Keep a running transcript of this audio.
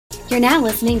You're now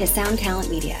listening to Sound Talent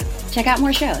Media. Check out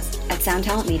more shows at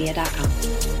soundtalentmedia.com.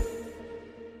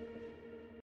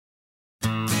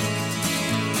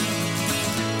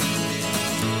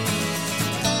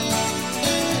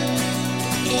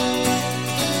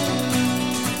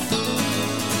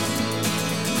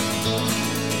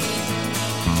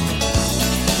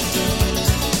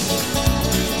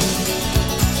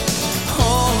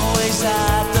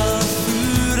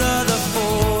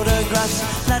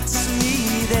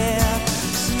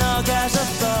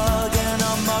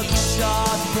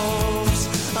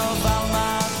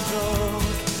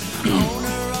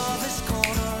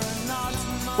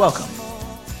 Welcome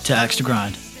to Axe to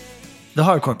Grind, the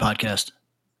hardcore podcast.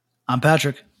 I'm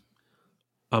Patrick.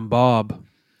 I'm Bob.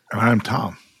 And I'm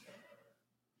Tom.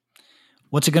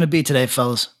 What's it going to be today,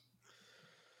 fellas?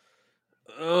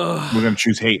 We're going to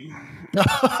choose hate.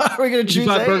 We're going to choose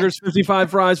 55 burgers,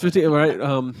 55 fries, 50, right?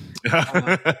 We're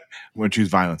going to choose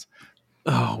violence.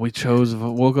 Oh,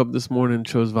 woke up this morning and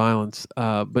chose violence,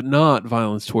 but not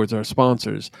violence towards our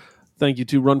sponsors. Thank you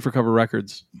to Run for Cover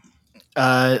Records.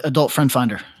 Adult Friend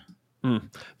Finder.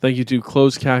 Thank you to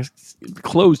Closed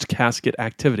Casket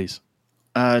Activities.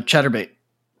 Chatterbait.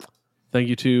 Thank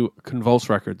you to Convulse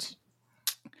Records.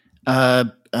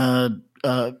 Omegle.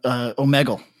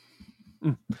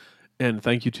 And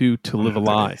thank you to Live a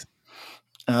Lie.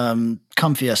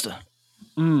 Cum Fiesta.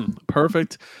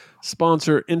 Perfect.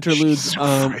 Sponsor interludes.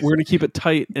 We're going to keep it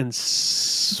tight and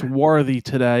swarthy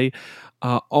today.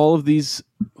 All of these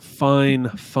fine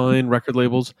record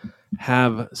labels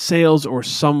have sales or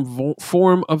some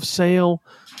form of sale.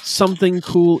 Something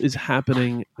cool is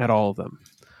happening at all of them.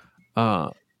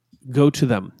 Go to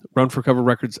them.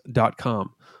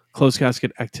 runforcoverrecords.com,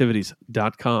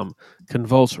 closedcasketactivities.com,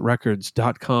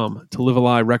 convulserecords.com,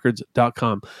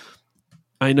 tolivealierecords.com.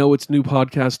 I know it's New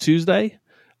Podcast Tuesday.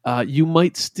 You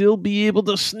might still be able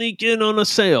to sneak in on a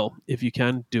sale. If you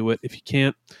can, do it. If you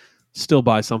can't, still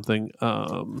buy something.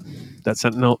 That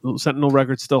Sentinel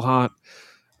record's still hot.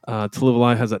 To Live a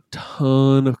Lie has a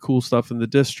ton of cool stuff in the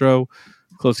distro.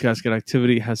 Closed Casket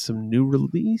Activity has some new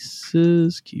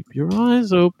releases. Keep your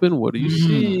eyes open. What do you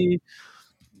see?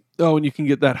 Oh, and you can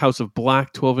get that House of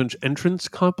Black 12-inch entrance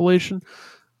compilation.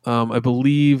 I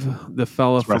believe the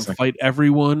fella from Fight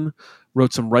Everyone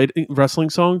wrote some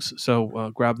wrestling songs,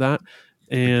 so grab that.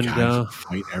 And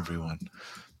Fight Everyone.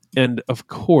 And of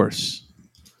course,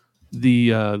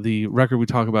 the record we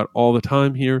talk about all the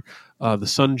time here, the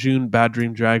Sun June Bad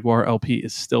Dream Jaguar LP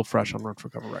is still fresh on Run for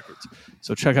Cover Records.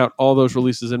 So check out all those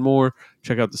releases and more.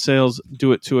 Check out the sales.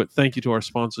 Do it to it. Thank you to our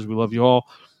sponsors. We love you all.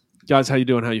 Guys, how you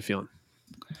doing? How you feeling?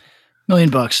 $1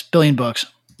 million, $1 billion.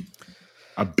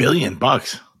 $1 billion?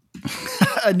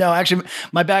 No, actually,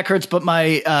 my back hurts, but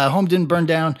my home didn't burn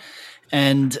down.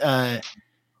 And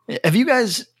have you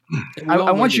guys?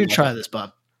 I want you to try this,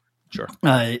 Bob. Sure.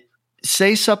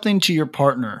 Say something to your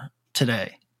partner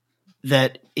today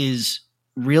that is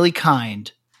really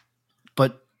kind,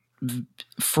 but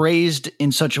phrased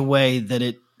in such a way that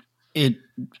it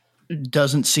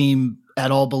doesn't seem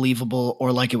at all believable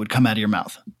or like it would come out of your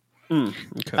mouth.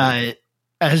 Okay.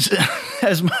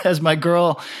 As my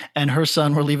girl and her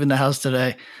son were leaving the house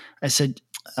today, I said,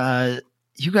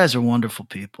 "You guys are wonderful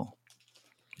people,"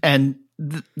 and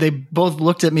they both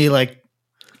looked at me like,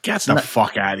 "Get the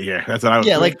fuck out of here." That's what I was.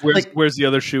 Yeah, where's the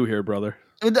other shoe here, brother?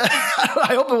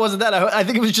 I hope it wasn't that. I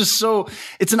think it was just so.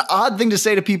 It's an odd thing to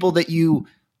say to people that you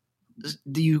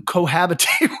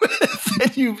cohabitate with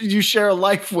and you share a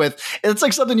life with. It's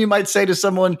like something you might say to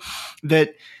someone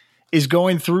that is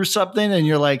going through something, and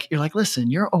you're like,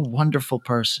 listen, you're a wonderful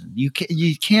person. You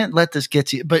can't let this get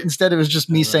to you. But instead, it was just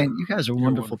me saying, you guys are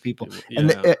wonderful people. Yeah.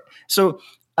 And so,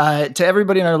 to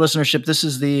everybody in our listenership, this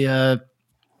is the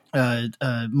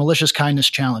malicious kindness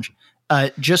challenge.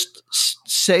 Just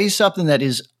say something that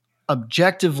is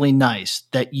objectively nice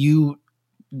that you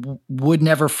would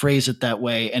never phrase it that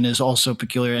way and is also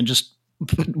peculiar, and just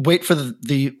wait for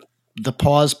the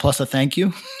pause plus a thank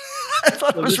you. I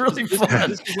thought it was really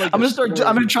fun. I'm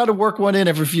gonna try to work one in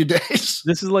every few days.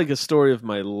 This is like a story of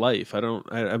my life.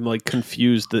 I'm like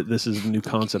confused that this is a new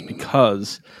concept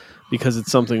because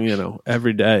it's something,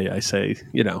 every day I say,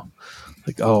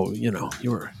 like, oh,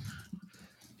 you're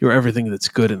everything that's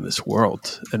good in this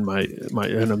world. And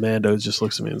and Amanda just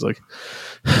looks at me and is like,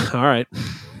 all right,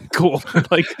 cool.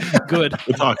 Like, good.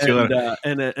 We'll talk to you later.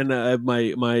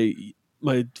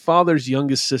 My father's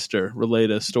youngest sister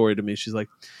relayed a story to me. She's like,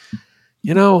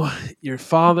 your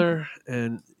father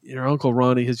and your Uncle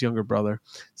Ronnie, his younger brother,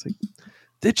 it's like,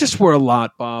 they just were a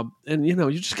lot, Bob. And, you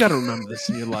just got to remember this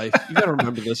in your life. You got to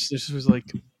remember this. This was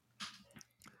like,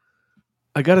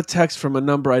 I got a text from a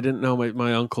number I didn't know.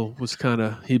 My uncle was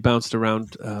he bounced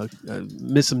around. I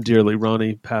miss him dearly.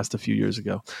 Ronnie passed a few years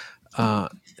ago.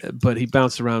 But he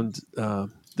bounced around the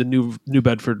New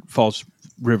Bedford Falls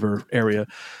River area.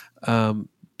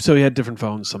 So he had different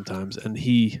phones sometimes. And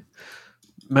he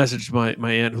messaged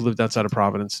my aunt who lived outside of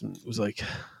Providence and was like,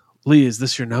 Lee, is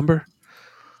this your number?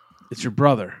 It's your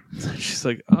brother. She's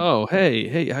like, oh,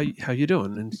 hey, how you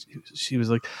doing? And she was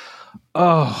like,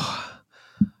 oh,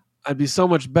 I'd be so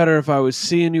much better if I was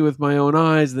seeing you with my own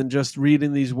eyes than just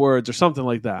reading these words or something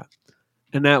like that.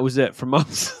 And that was it for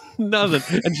months.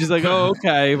 Nothing. And she's like, oh,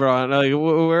 okay, bro. Like,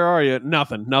 where are you?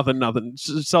 Nothing.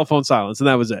 Cell phone silence. And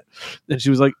that was it. And she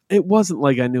was like, it wasn't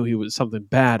like I knew something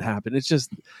bad happened. It's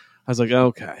just, I was like,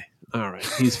 okay, all right,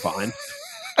 he's fine.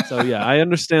 So yeah, I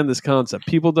understand this concept.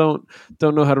 People don't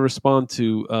know how to respond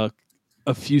to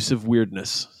effusive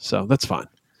weirdness. So that's fine.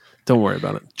 Don't worry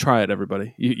about it. Try it,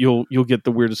 everybody. You'll get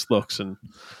the weirdest looks and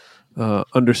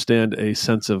understand a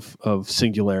sense of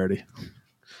singularity.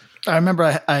 I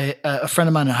remember a friend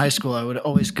of mine in high school, I would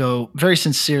always go very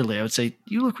sincerely. I would say,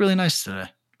 you look really nice today.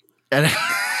 And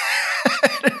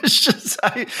it's just,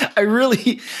 I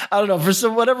don't know, for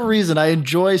whatever reason, I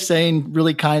enjoy saying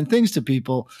really kind things to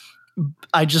people.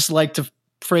 I just like to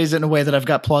phrase it in a way that I've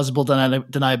got plausible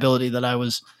deniability that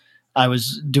I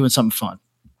was doing something fun.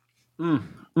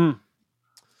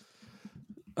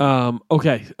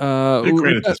 Okay.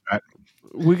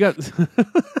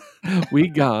 We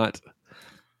got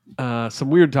some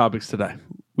weird topics today.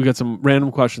 We got some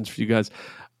random questions for you guys.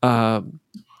 But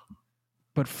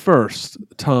first,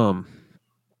 Tom,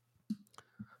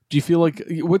 do you feel like,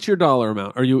 what's your dollar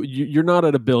amount? You're not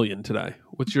at $1 billion today.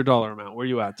 What's your dollar amount? Where are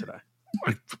you at today?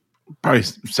 Like probably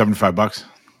 $75.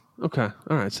 Okay.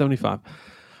 All right. 75.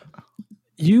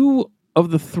 You,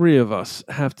 of the three of us,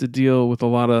 have to deal with a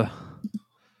lot of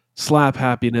slap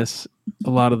happiness, a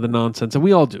lot of the nonsense, and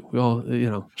we all do. We all,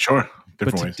 Sure.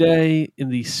 But today, in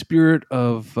the spirit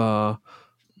of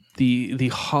the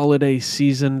holiday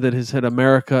season that has hit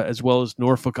America as well as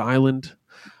Norfolk Island,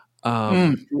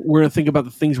 we're going to think about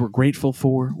the things we're grateful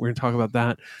for. We're going to talk about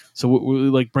that. So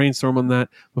we brainstorm on that.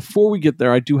 Before we get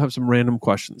there, I do have some random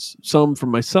questions. Some from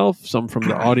myself, some from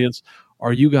the audience.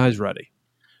 Are you guys ready?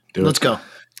 Let's go.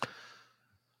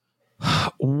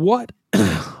 What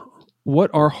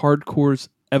are hardcore's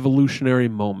evolutionary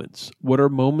moments? What are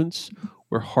moments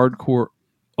where hardcore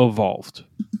evolved?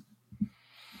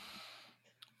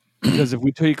 Because if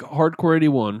we take hardcore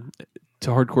 81 to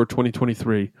hardcore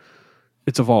 2023,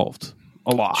 it's evolved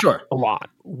a lot. Sure. A lot.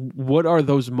 What are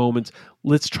those moments?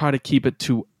 Let's try to keep it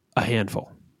to a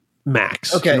handful.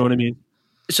 Max. Okay. You know what I mean?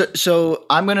 So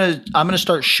I'm gonna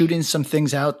start shooting some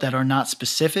things out that are not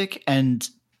specific. And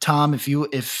Tom,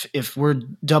 if we're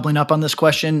doubling up on this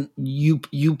question, you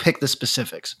pick the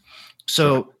specifics.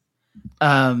 So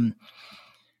I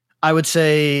would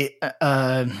say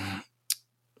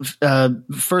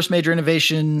first major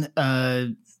innovation.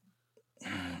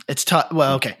 It's tough.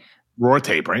 Well, okay. Raw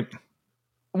tape, right?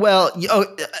 Well,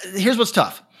 here's what's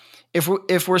tough. If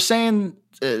we're saying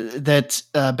that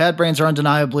Bad Brains are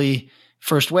undeniably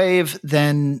first wave,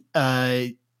 then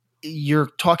you're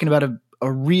talking about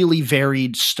a really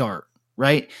varied start,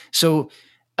 right? So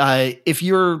if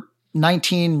you're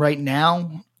 19 right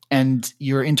now and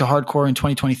you're into hardcore in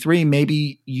 2023,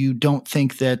 maybe you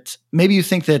think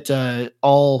that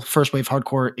all first wave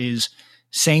hardcore is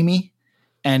samey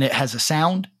and it has a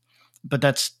sound, but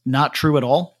that's not true at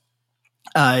all.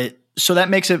 So that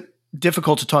makes it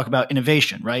difficult to talk about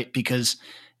innovation, right? Because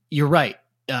you're right.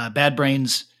 Bad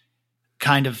Brains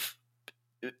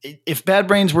if Bad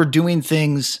Brains were doing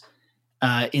things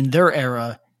in their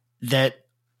era that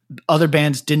other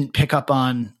bands didn't pick up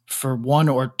on for one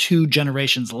or two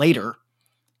generations later,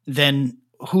 then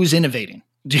who's innovating?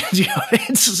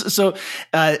 So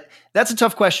that's a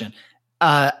tough question.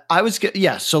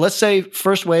 So let's say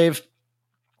first wave,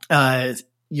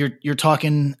 you're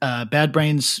talking Bad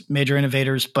Brains, major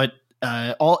innovators, but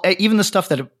even the stuff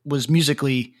that was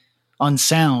musically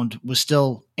unsound was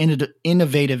still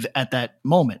innovative at that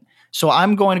moment. So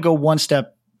I'm going to go one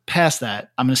step past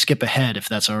that. I'm going to skip ahead if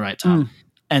that's all right, Tom,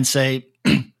 and say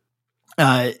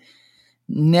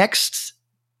next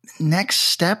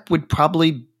step would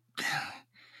probably,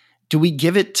 do we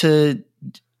give it to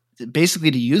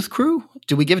basically to Youth Crew?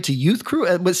 Do we give it to Youth Crew?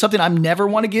 It's something I never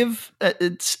want to give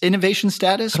its innovation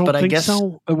status, but I guess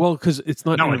so. Well, because it's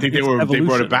not. No, I think they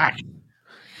brought it back.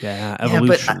 Yeah,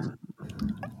 evolution.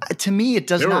 But to me, it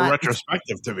does not. They were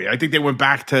retrospective to me. I think they went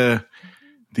back to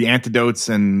the Antidotes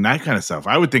and that kind of stuff.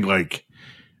 I would think I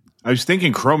was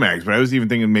thinking Cro-Mags, but I was even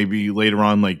thinking maybe later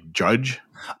on like Judge.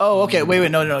 Oh, okay. Wait.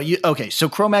 No. Okay. So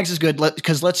Cro-Mags is good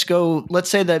because let's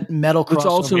say that metal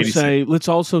crossover. Let's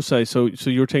also say. So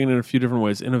you're taking it in a few different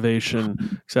ways: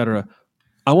 innovation, etc.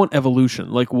 I want evolution.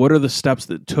 Like, what are the steps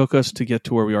that took us to get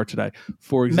to where we are today?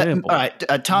 For example, all right.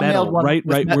 Tom metal, nailed one. Right.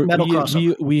 Metal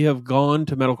crossover. We have gone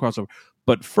to metal crossover,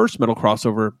 but first metal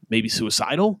crossover, maybe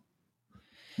Suicidal,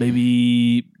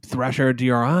 maybe Thrash Era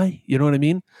DRI. You know what I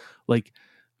mean? Like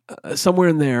somewhere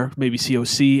in there, maybe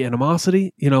COC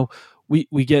Animosity. You know, we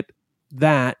get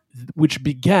that, which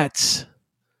begets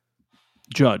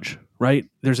Judge. Right?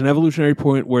 There's an evolutionary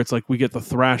point where it's like we get the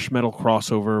thrash metal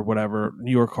crossover, whatever,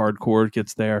 New York hardcore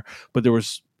gets there, but there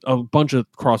was a bunch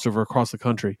of crossover across the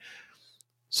country.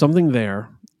 Something there,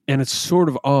 and it's sort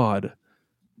of odd,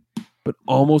 but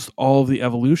almost all of the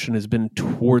evolution has been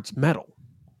towards metal.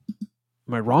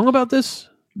 Am I wrong about this?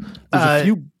 There's a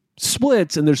few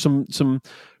splits, and there's some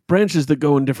branches that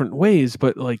go in different ways,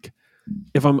 but like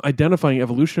if I'm identifying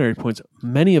evolutionary points,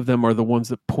 many of them are the ones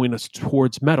that point us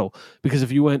towards metal. Because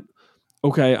if you went,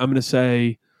 okay, I'm going to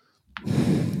say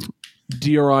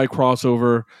DRI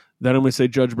crossover, then I'm going to say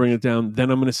Judge Bring It Down, then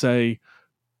I'm going to say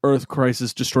Earth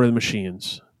Crisis Destroy the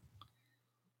Machines.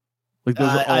 Like those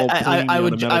are all I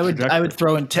would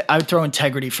throw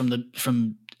Integrity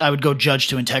I would go Judge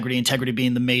to Integrity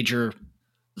being the major,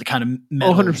 the kind of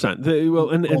metal.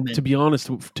 100%. And to be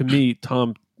honest, to me,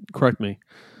 Tom, correct me,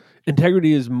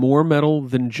 Integrity is more metal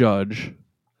than Judge,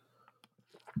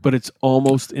 but it's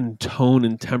almost in tone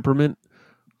and temperament,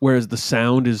 whereas the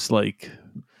sound is like,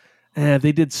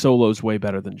 they did solos way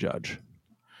better than Judge.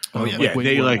 Oh yeah,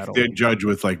 they Judge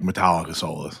with like Metallica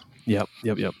solos. Yep.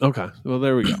 Okay, well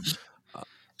there we go.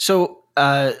 So,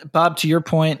 Bob, to your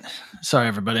point, sorry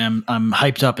everybody, I'm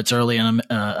hyped up. It's early and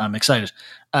I'm excited.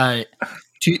 To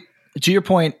your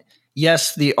point,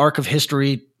 yes, the arc of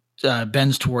history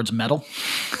bends towards metal,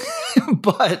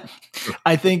 but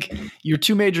I think your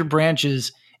two major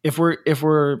branches, if we're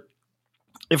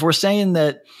saying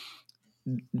that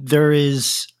there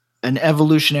is an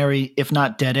evolutionary, if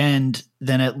not dead end,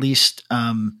 then at least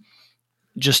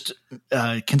just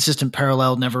consistent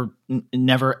parallel,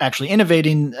 never actually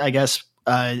innovating, I guess,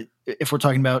 if we're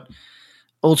talking about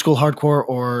old school hardcore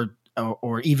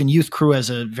or even Youth Crew as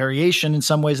a variation in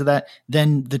some ways of that,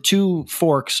 then the two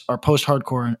forks are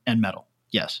post-hardcore and metal.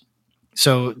 Yes.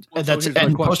 So that's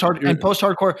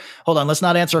post-hardcore. Hold on, let's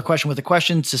not answer a question with a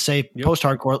question. To say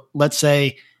post-hardcore, let's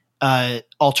say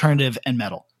alternative and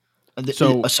metal.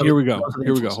 So here we go.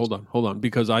 Hold on,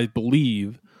 because I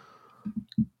believe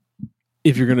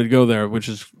if you're going to go there, which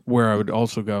is where I would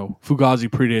also go, Fugazi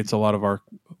predates a lot of our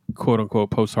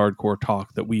quote-unquote post-hardcore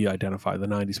talk that we identify, the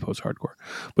 90s post-hardcore.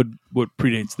 But what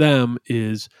predates them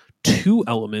is two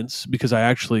elements, because I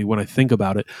actually, when I think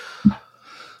about it,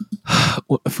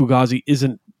 Fugazi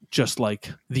isn't just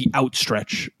like the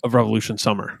outstretch of Revolution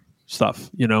Summer stuff.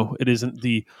 You know, it isn't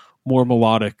the more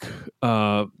melodic,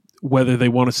 whether they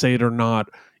want to say it or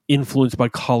not, influenced by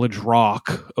college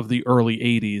rock of the early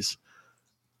 80s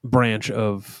branch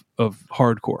of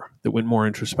hardcore that went more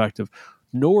introspective,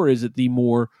 nor is it the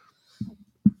more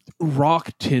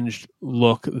rock tinged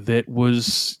look that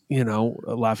was,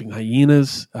 Laughing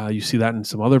Hyenas. You see that in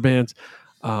some other bands.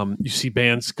 You see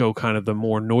bands go kind of the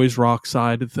more noise rock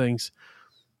side of things,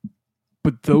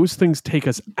 but those things take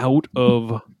us out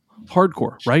of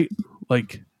hardcore, right?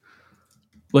 Like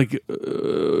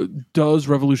does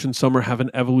Revolution Summer have an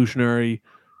evolutionary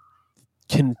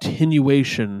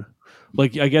continuation?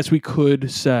 Like, I guess we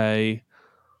could say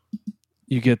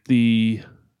you get the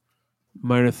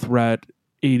Minor Threat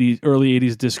 80s, early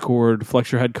 80s Discord, Flex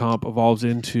Your Head comp evolves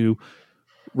into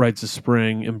Rites of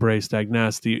Spring, Embrace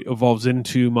Dagnasty, evolves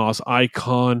into Moss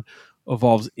Icon,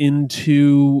 evolves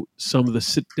into some of the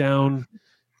sit-down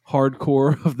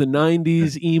hardcore of the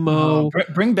 90s, emo.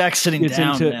 Bring back sitting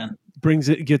down, man.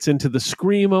 Gets into the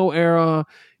Screamo era,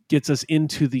 gets us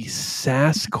into the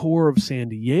Sasscore of San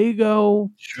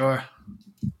Diego. Sure.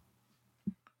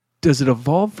 Does it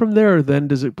evolve from there, or then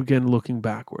does it begin looking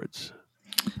backwards?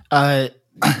 I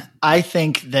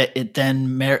think that it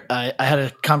then. I had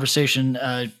a conversation.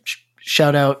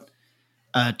 Shout out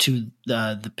to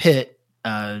the Pit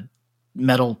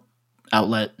metal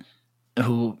outlet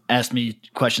who asked me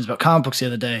questions about comic books the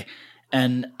other day,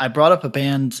 and I brought up a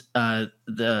band,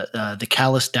 the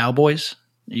Callous Dowboys.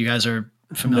 You guys are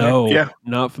familiar? No,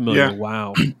 not familiar. Yeah.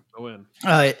 Wow. Go in.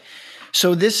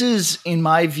 So this is, in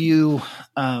my view,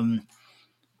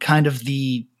 kind of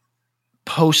the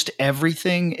post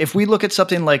everything. If we look at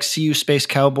something like See You Space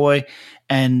Cowboy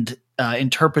and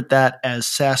interpret that as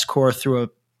Sasscore through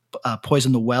a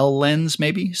Poison the Well lens,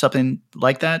 maybe something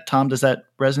like that. Tom, does that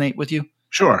resonate with you?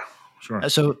 Sure.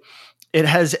 So it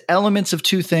has elements of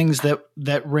two things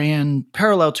that ran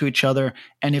parallel to each other.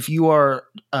 And if you were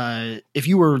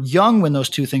young when those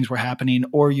two things were happening,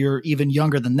 or you're even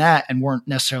younger than that and weren't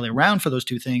necessarily around for those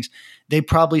two things, they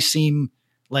probably seem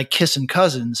like kissing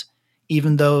cousins,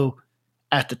 even though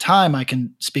at the time, I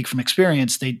can speak from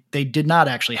experience, they did not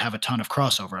actually have a ton of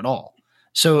crossover at all.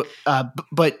 So,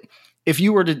 but if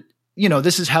you were to,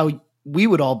 this is how we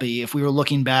would all be if we were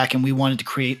looking back and we wanted to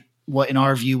create what in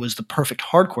our view was the perfect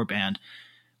hardcore band.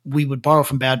 We would borrow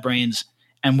from Bad Brains,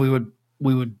 and we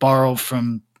would borrow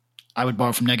from, I would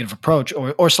borrow from Negative Approach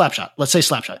or Slapshot. Let's say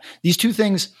Slapshot. These two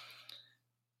things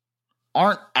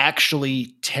aren't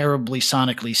actually terribly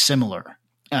sonically similar,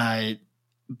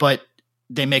 but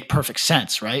they make perfect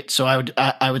sense, right? So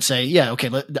I would say, yeah, okay,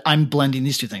 I'm blending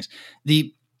these two things.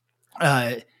 This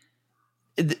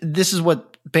is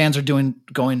what bands are doing,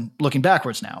 looking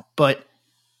backwards now, but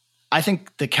I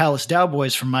think the Callous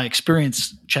Dowboys, from my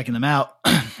experience checking them out,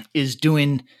 is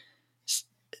doing,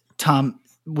 Tom,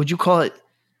 would you call it?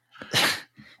 I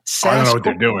don't know what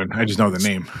they're doing. I just know the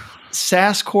name.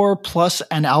 Sasscore plus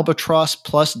an Albatross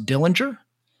plus Dillinger.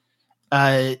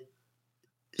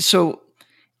 So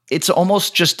it's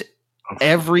almost just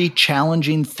every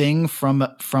challenging thing from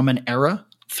an era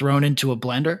thrown into a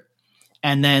blender.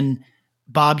 And then,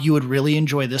 Bob, you would really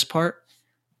enjoy this part.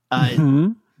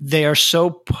 They are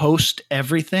so post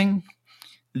everything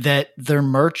that their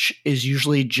merch is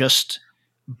usually just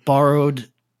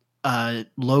borrowed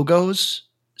logos.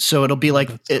 So it'll be like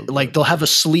they'll have a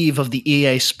sleeve of the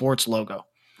EA Sports logo,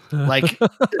 like,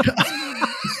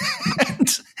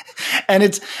 and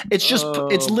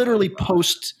it's literally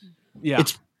post. Yeah,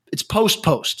 it's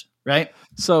post, right?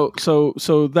 So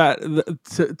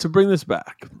that to bring this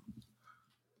back,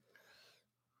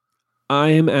 I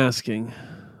am asking.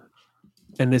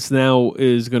 And this now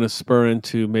is going to spur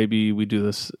into, maybe we do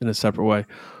this in a separate way.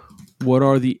 What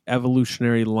are the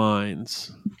evolutionary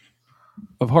lines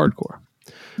of hardcore?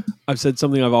 I've said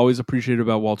something I've always appreciated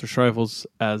about Walter Schreifels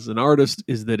as an artist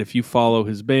is that if you follow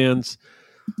his bands,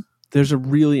 there's a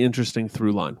really interesting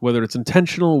through line, whether it's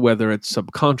intentional, whether it's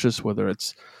subconscious, whether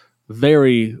it's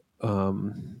very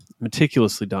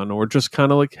meticulously done, or just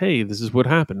kind of like, hey, this is what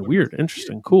happened. Weird,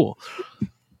 interesting, cool.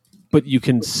 But you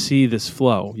can see this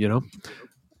flow,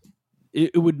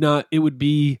 It would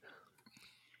be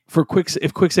for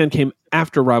if Quicksand came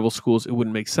after Rival Schools, it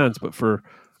wouldn't make sense. But for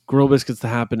Gorilla Biscuits to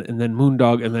happen, and then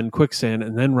Moondog, and then Quicksand,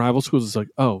 and then Rival Schools, it's like,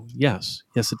 oh yes,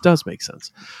 it does make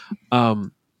sense. But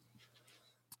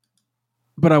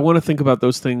I want to think about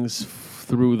those things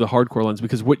through the hardcore lens,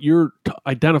 because what you're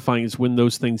identifying is when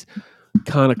those things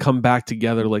kind of come back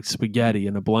together like spaghetti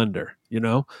in a blender,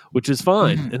 which is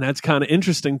fine. Mm-hmm. And that's kind of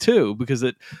interesting too, because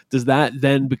does that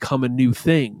then become a new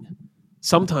thing?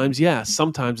 Sometimes, yes.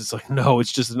 Sometimes it's like, no,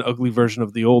 it's just an ugly version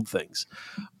of the old things.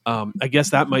 I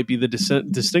guess that might be the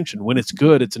distinction. When it's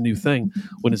good, it's a new thing.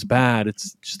 When it's bad,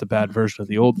 it's just a bad version of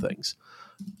the old things.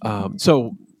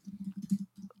 So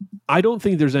I don't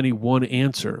think there's any one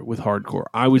answer with hardcore.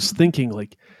 I was thinking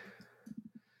like,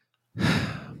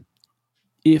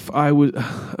 if I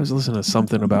was listening to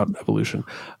something about evolution,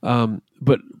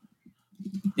 but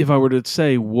if I were to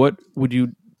say, what would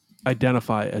you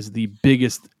identify as the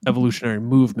biggest evolutionary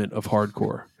movement of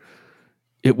hardcore,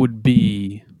 it would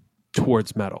be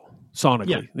towards metal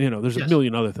sonically. Yeah. There's a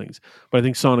million other things, but I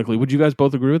think sonically, would you guys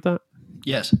both agree with that?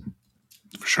 Yes,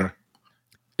 for sure.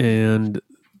 And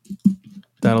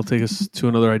that'll take us to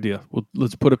another idea.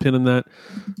 Let's put a pin in that.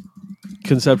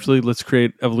 Conceptually, let's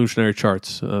create evolutionary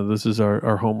charts. This is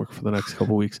our homework for the next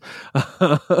couple weeks.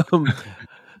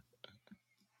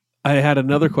 I had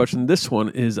another question. This one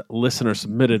is listener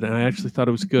submitted, and I actually thought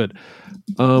it was good.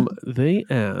 They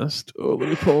asked, let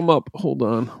me pull them up. Hold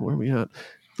on. Where are we at?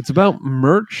 It's about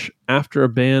merch after a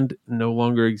band no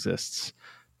longer exists.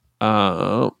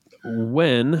 Here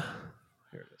it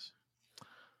is.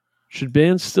 Should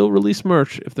bands still release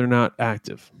merch if they're not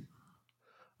active?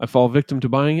 I fall victim to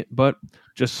buying it, but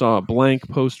just saw a blank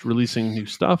post releasing new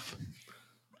stuff.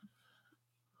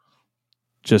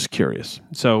 Just curious.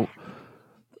 So,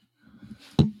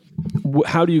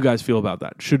 how do you guys feel about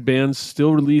that? Should bands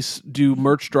still do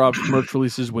merch drops, merch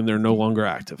releases when they're no longer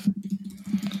active?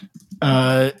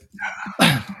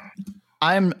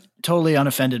 I'm totally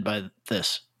unoffended by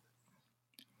this.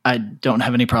 I don't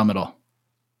have any problem at all.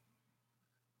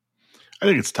 I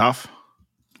think it's tough.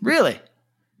 Really?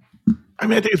 I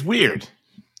mean, I think it's weird.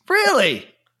 Really?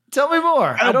 Tell me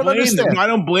more. I don't understand. I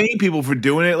don't blame people for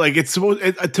doing it. Like, it's supposed.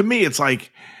 To me, it's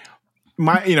like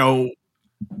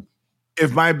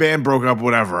if my band broke up,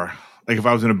 whatever. Like, if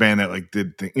I was in a band that like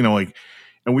did,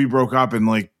 and we broke up, and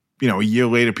like a year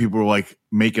later, people were like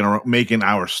making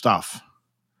our stuff.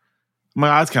 I'm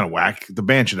like, that's kind of whack. The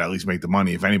band should at least make the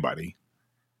money, if anybody.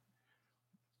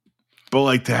 But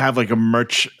like to have like a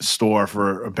merch store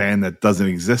for a band that doesn't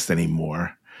exist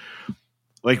anymore.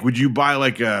 Like, would you buy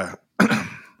like a I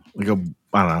don't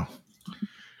know,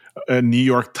 a New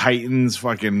York Titans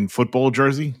fucking football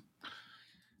jersey?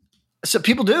 So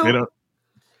people do.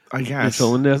 I guess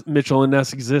Mitchell and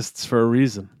Ness exists for a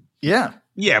reason. Yeah.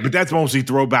 Yeah, but that's mostly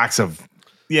throwbacks of.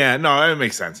 Yeah, no, that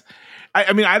makes sense.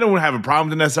 I mean, I don't have a problem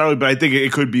with it necessarily, but I think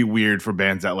it could be weird for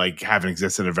bands that like haven't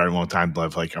existed in a very long time to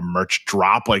have like a merch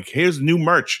drop. Like, here's new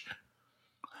merch.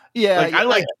 Yeah, like, I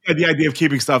like the idea of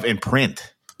keeping stuff in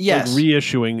print. Yes, like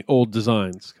reissuing old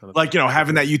designs, kind of like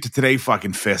having that Youth to Today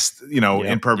fucking fist,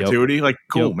 in perpetuity. Like,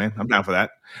 cool, man, I'm down for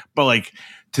that. But like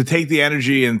to take the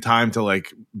energy and time to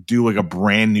like do like a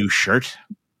brand new shirt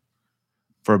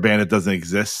for a band that doesn't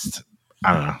exist,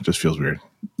 I don't know, just feels weird.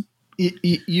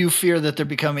 You fear that they're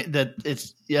becoming that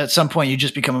it's at some point you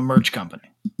just become a merch company.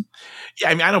 Yeah,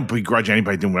 I mean, I don't begrudge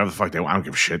anybody doing whatever the fuck they want. I don't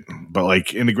give a shit. But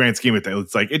like in the grand scheme of things,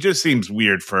 it's like it just seems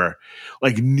weird for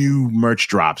like new merch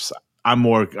drops. I'm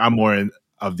more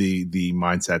of the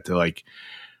mindset to like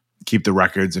keep the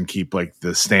records and keep like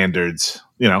the standards.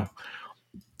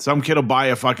 Some kid will buy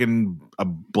a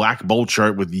black bold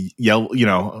shirt with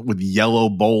yellow, with yellow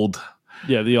bold.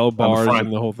 Yeah, the yellow bars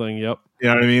and the whole thing. Yep. You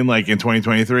know what I mean? Like in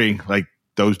 2023, like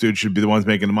those dudes should be the ones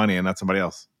making the money and not somebody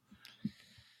else.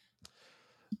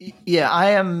 Yeah,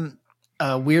 I am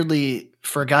weirdly,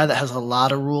 for a guy that has a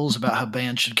lot of rules about how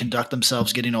bands should conduct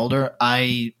themselves getting older,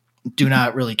 I do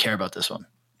not really care about this one.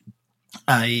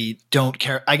 I don't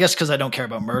care. I guess because I don't care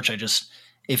about merch. I just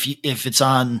if it's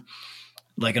on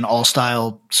like an all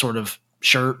style sort of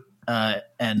shirt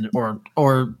and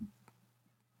or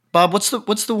Bob, what's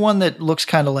the one that looks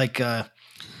kind of like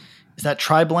is that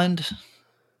Tri-Blend?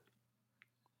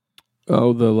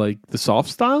 Oh, the soft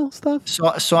style stuff.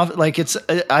 Soft, like it's.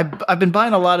 I've been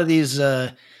buying a lot of these.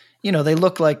 They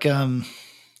look like I don't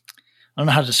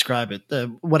know how to describe it.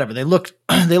 Whatever they look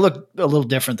a little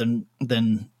different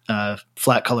than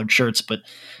flat colored shirts, but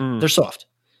they're soft.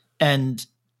 And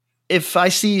if I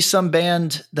see some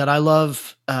band that I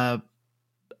love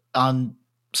on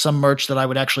some merch that I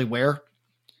would actually wear,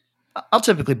 I'll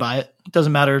typically buy it. It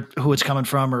doesn't matter who it's coming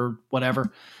from or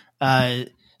whatever.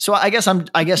 So I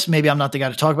guess maybe I'm not the guy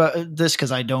to talk about this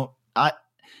because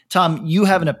Tom, you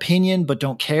have an opinion but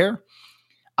don't care.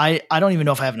 I don't even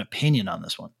know if I have an opinion on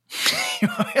this one.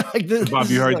 Bob,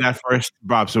 you heard that first,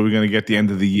 Bob. So we're going to get the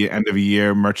end of the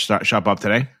year merch shop up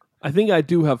today. I think I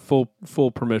do have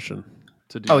full permission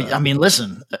to do. Oh, that. I mean,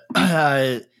 listen.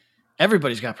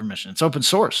 Everybody's got permission. It's open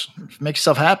source. Make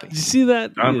yourself happy. Did you see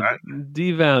that?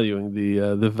 Devaluing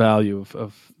the value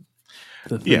of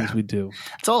the things we do.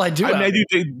 That's all I do. I do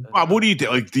think, Bob, what do you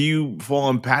think? Like, do you fall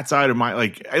on Pat's side or my?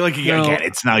 Again,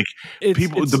 it's not like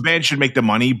the band should make the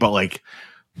money, but like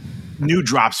new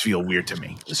drops feel weird to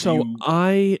me. So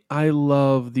I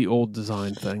love the old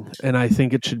design thing, and I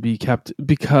think it should be kept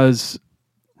because.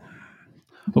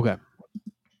 Okay.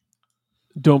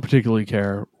 Don't particularly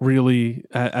care, really.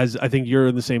 As I think you're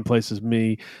in the same place as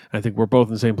me, I think we're both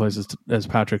in the same place as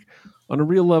Patrick. On a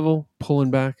real level,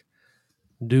 pulling back,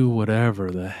 do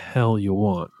whatever the hell you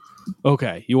want.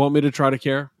 Okay, you want me to try to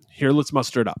care? Here, let's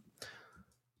muster it up.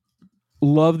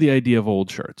 Love the idea of old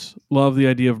shirts. Love the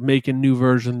idea of making new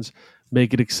versions,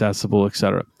 make it accessible,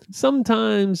 etc.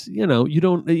 Sometimes, you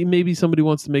don't. Maybe somebody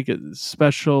wants to make it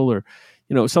special, or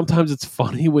sometimes it's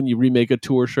funny when you remake a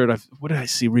tour shirt. What did I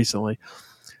see recently?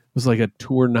 It was like a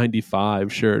Tour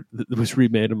 95 shirt that was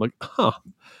remade. I'm like,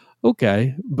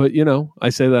 okay. But, I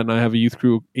say that and I have a Youth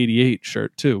Crew 88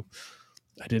 shirt too.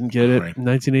 I didn't get it in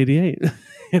 1988,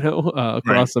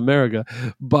 across America.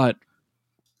 But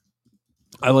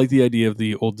I like the idea of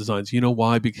the old designs. You know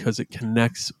why? Because it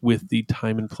connects with the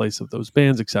time and place of those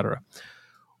bands, etc.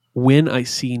 When I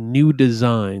see new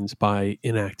designs by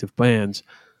inactive bands,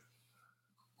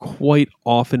 quite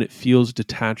often it feels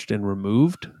detached and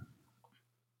removed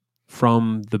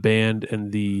from the band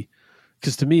and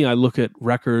because to me, I look at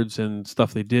records and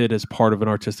stuff they did as part of an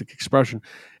artistic expression,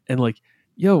 and like,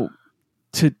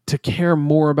 to care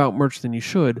more about merch than you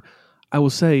should, I will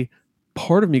say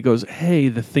part of me goes, hey,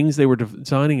 the things they were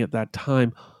designing at that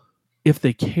time, if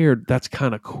they cared, that's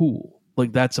kind of cool.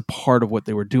 Like that's a part of what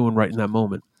they were doing right in that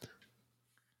moment.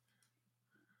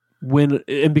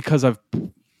 And because I've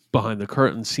behind the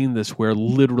curtain seen this where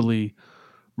literally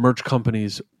merch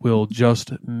companies will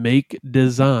just make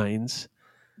designs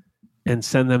and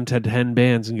send them to 10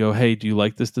 bands and go, hey, do you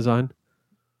like this design?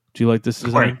 Do you like this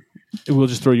design? We'll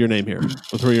just throw your name here.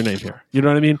 We'll throw your name here. You know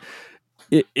what I mean?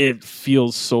 it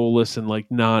feels soulless and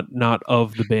like not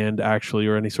of the band actually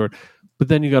or any sort. But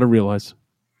then you got to realize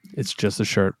it's just a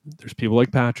shirt. There's people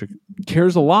like Patrick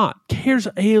cares a lot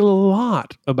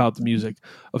about the music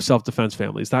of Self-Defense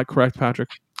Family. Is that correct, Patrick?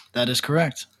 That is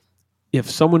correct. If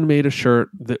someone made a shirt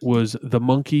that was the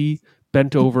monkey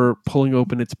bent over, pulling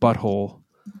open its butthole,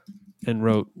 and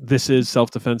wrote, "This is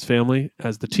Self-Defense Family"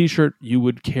 as the t-shirt, you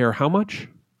would care how much?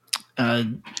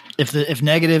 If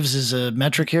negatives is a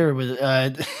metric here,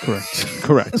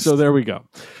 Correct. So there we go.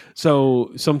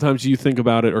 So sometimes you think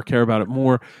about it or care about it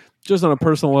more. Just on a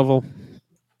personal level,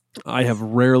 I have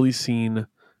rarely seen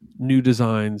new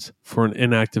designs for an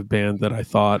inactive band that I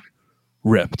thought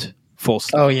ripped. Full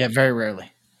stop. Oh yeah, very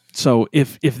rarely. So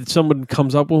if someone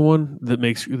comes up with one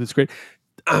that's great,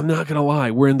 I'm not gonna lie,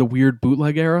 we're in the weird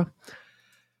bootleg era.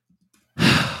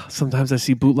 Sometimes I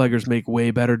see bootleggers make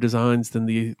way better designs than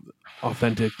the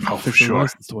authentic, officially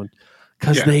licensed one.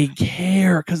 Because they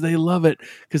care, because they love it,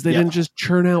 because they didn't just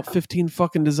churn out 15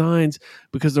 fucking designs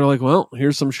because they're like, well,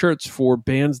 here's some shirts for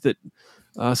bands that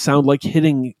sound like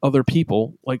hitting other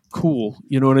people. Like, cool.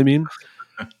 You know what I mean?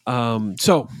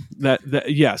 So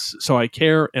yes. So I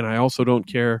care, and I also don't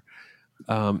care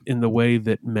in the way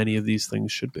that many of these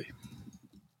things should be.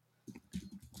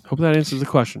 Hope that answers the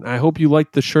question. I hope you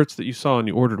liked the shirts that you saw and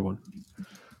you ordered one.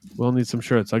 We'll need some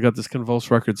shirts. I got this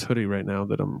Convulse Records hoodie right now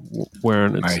that I'm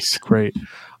wearing. It's nice. Great.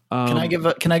 Can I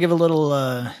give a little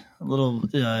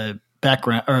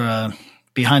background or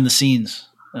behind the scenes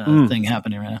thing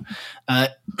happening right now?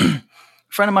 A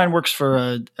friend of mine works for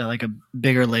a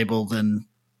bigger label than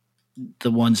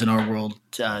the ones in our world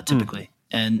typically,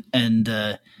 and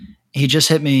he just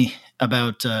hit me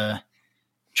about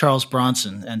Charles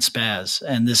Bronson and Spaz,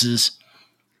 and this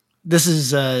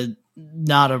is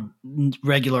not a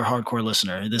regular hardcore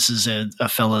listener. This is a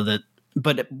fella that,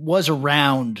 but it was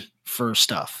around for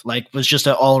stuff, like was just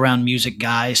an all around music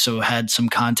guy. So had some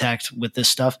contact with this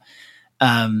stuff.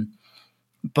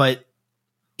 But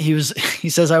he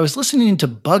says, I was listening to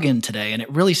Buggin' today and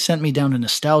it really sent me down a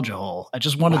nostalgia hole. I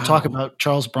just wanted to talk about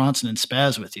Charles Bronson and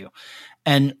Spaz with you.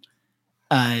 And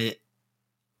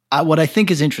what I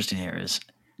think is interesting here is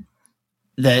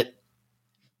that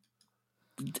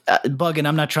Buggin',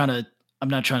 I'm not trying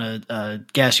to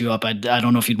gas you up. I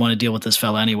don't know if you'd want to deal with this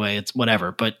fella anyway. It's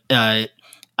whatever. But I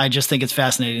just think it's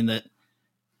fascinating that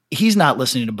he's not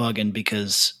listening to Buggin'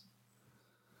 because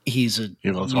he's a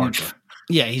huge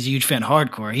fan of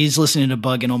hardcore. He's listening to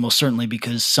Buggin' almost certainly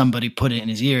because somebody put it in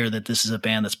his ear that this is a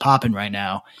band that's popping right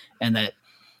now and that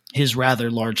his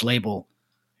rather large label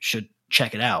should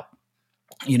check it out.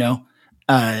 You know,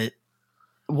 I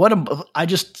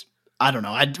don't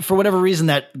know. For whatever reason,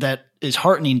 that is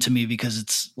heartening to me because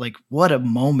it's like, what a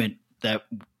moment that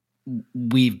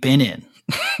we've been in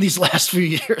these last few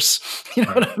years. You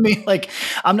know what I mean? Like,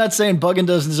 I'm not saying Buggin'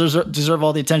 doesn't deserve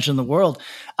all the attention in the world.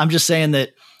 I'm just saying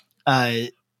that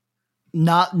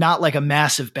not like a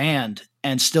massive band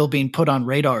and still being put on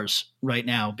radars right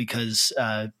now because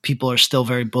people are still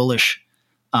very bullish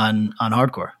on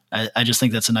hardcore. I just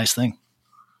think that's a nice thing.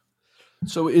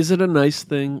 So is it a nice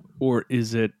thing or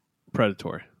is it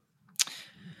predatory?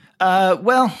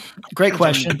 Well, great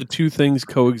question. The two things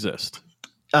coexist.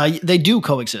 They do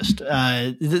coexist.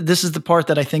 This is the part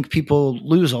that I think people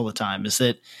lose all the time is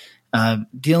that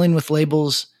dealing with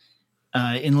labels,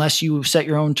 unless you set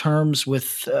your own terms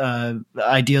with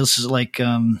ideas like,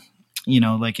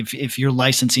 like if you're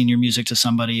licensing your music to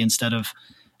somebody instead of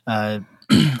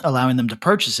allowing them to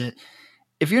purchase it,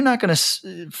 if you're not going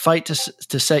to fight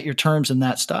to set your terms in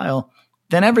that style,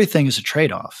 then everything is a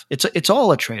trade-off. It's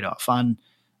all a trade-off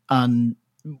on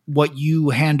what you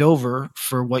hand over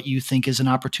for what you think is an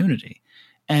opportunity.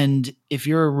 And if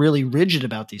you're really rigid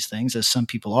about these things, as some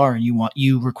people are, and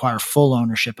you require full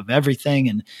ownership of everything,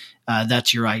 and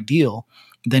that's your ideal,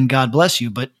 then God bless you.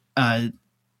 But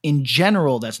in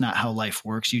general, that's not how life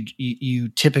works. You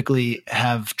typically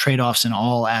have trade-offs in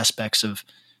all aspects of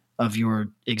your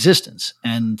existence,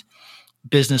 and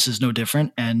business is no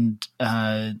different. And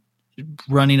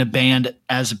running a band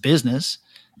as a business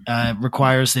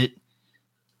requires that,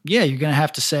 you're going to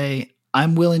have to say,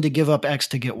 I'm willing to give up X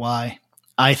to get Y.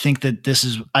 I think this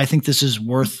is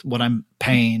worth what I'm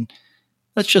paying.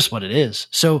 That's just what it is.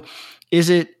 So is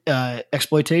it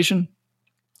exploitation?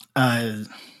 I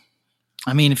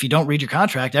mean, if you don't read your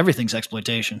contract, everything's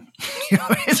exploitation.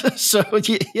 So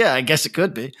yeah, I guess it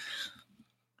could be.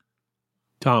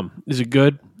 Tom, is it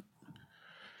good?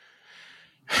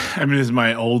 I mean, this is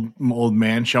my old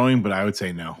man showing, but I would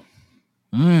say no.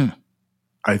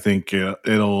 I think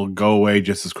it'll go away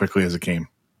just as quickly as it came.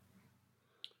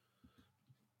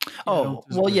 Oh,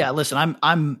 well, yeah. Listen,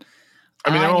 I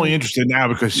mean, they're only interested now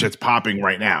because shit's popping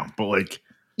right now. But like,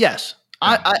 yes,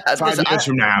 5 years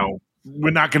from now,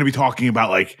 we're not going to be talking about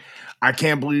like, I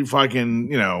can't believe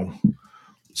fucking,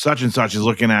 such and such is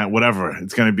looking at whatever.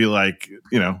 It's going to be like,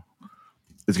 it's going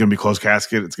to be Closed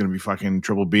Casket. It's going to be fucking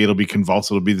Triple B. It'll be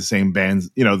Convulse. It'll be the same bands,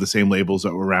 the same labels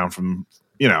that were around from,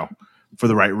 for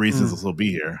the right reasons. They'll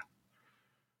be here.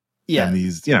 Yeah. And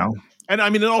these, and I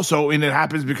mean, it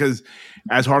happens because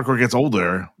as hardcore gets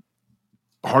older,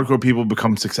 hardcore people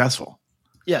become successful.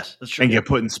 Yes, that's true. And get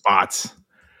put in spots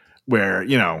where,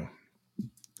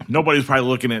 nobody's probably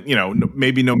looking at,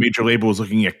 maybe no major label was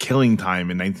looking at Killing Time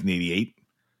in 1988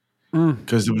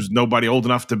 because there was nobody old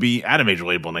enough to be at a major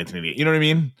label in 1988. You know what I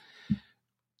mean?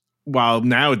 While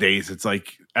nowadays it's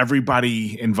like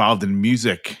everybody involved in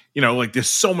music, like there's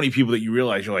so many people that you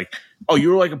realize you're like, oh, you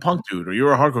were like a punk dude or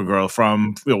you're a hardcore girl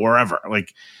from wherever.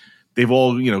 Like they've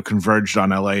all, converged on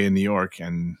LA and New York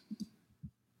and,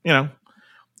 I mean,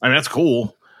 that's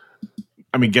cool.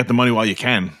 I mean, get the money while you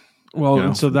can. Well,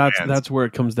 and so that's where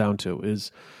it comes down to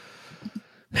is,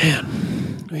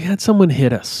 man, we had someone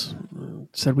hit us,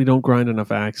 said we don't grind enough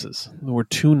axes. We're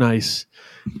too nice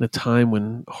in a time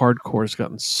when hardcore has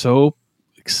gotten so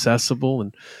accessible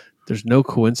and there's no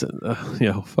coincidence.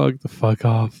 Fuck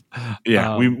off.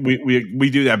 Yeah, we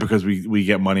do that because we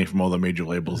get money from all the major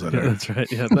labels that are. That's right.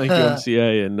 Yeah, thank you,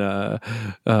 MCA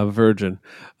and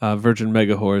Virgin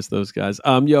Mega Whores, those guys.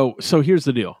 So here's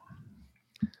the deal.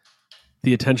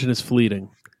 The attention is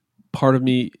fleeting. Part of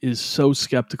me is so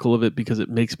skeptical of it because it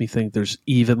makes me think there's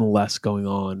even less going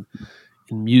on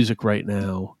in music right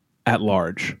now at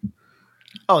large.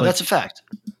 Oh, that's a fact.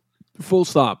 Full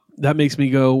stop. That makes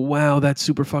me go, wow, that's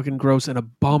super fucking gross and a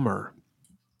bummer.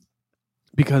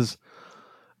 Because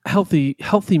healthy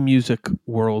music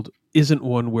world isn't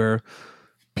one where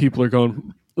people are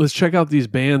going, let's check out these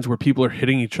bands where people are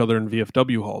hitting each other in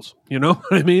VFW halls. You know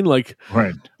what I mean? Like,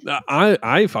 right.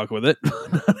 I fuck with it,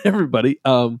 not everybody.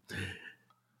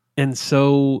 And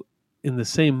so in the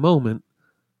same moment,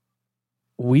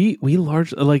 we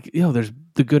largely like, there's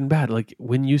the good and bad. Like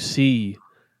when you see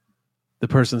the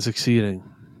person succeeding,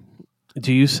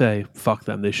 do you say, fuck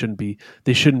them? They shouldn't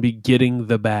be getting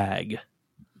the bag.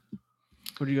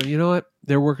 Or do you go, you know what?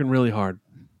 They're working really hard.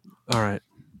 All right.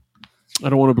 I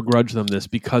don't want to begrudge them this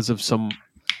because of some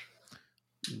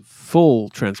full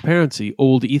transparency,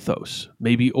 old ethos,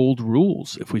 maybe old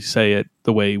rules, if we say it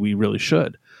the way we really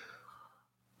should.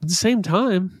 At the same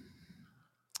time,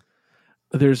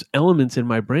 there's elements in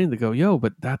my brain that go,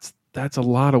 but that's a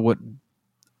lot of what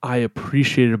I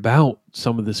appreciated about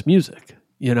some of this music.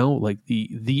 Like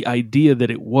the idea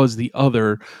that it was the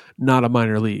other, not a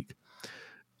minor league.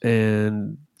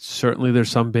 And certainly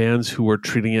there's some bands who are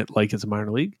treating it like it's a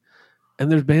minor league.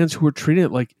 And there's bands who are treating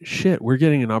it like, shit, we're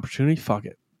getting an opportunity. Fuck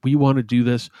it. We want to do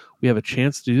this. We have a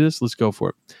chance to do this. Let's go for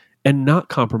it. And not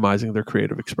compromising their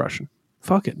creative expression.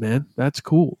 Fuck it, man. That's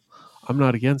cool. I'm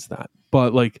not against that.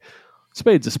 But like,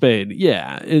 spade's a spade.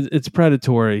 Yeah, it's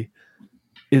predatory.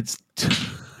 It's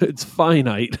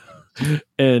finite.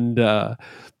 And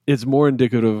it's more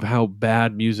indicative of how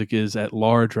bad music is at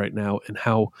large right now and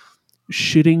how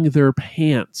shitting their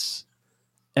pants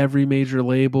every major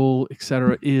label,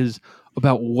 etc., is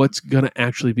about what's going to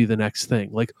actually be the next thing.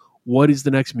 Like, what is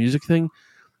the next music thing?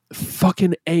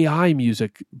 Fucking AI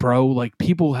music, bro. Like,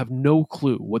 people have no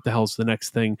clue what the hell's the next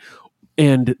thing,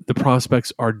 and the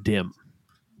prospects are dim.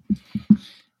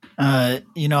 I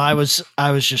was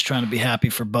just trying to be happy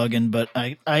for Buggin', but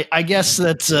I guess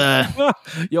that's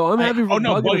yo, I'm happy for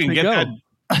Buggin'. Get that.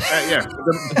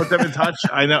 Put them in touch.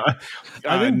 I know.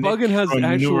 I think Buggin' has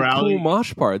actual cool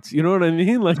mosh parts. You know what I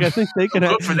mean? Like, I think they can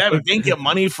have. Good for them. If they get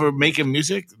money for making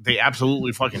music, they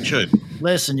absolutely fucking should.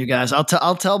 Listen, you guys, I'll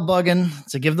tell Buggin'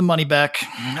 to give the money back.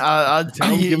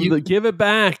 Give it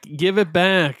back. Give it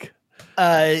back.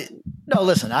 No,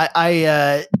 listen,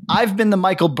 I've been the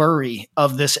Michael Burry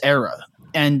of this era,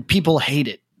 and people hate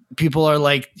it. People are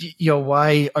like, yo,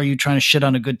 why are you trying to shit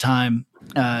on a good time?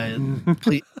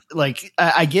 Please, like,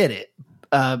 I get it.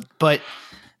 But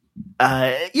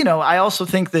I also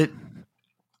think that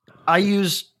I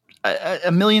use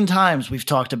a million times we've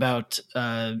talked about,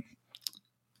 God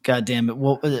damn it.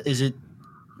 What is it?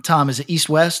 Tom, is it East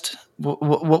West?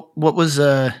 What was,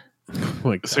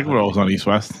 like Sick of It All was on East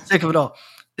West. Sick of It All.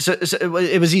 So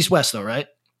it was East West though, right?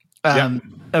 Yeah.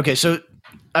 Okay. So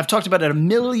I've talked about it a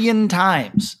million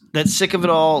times that Sick of It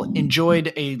All enjoys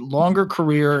a longer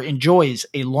career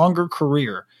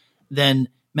than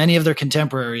many of their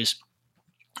contemporaries,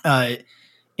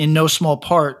 in no small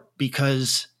part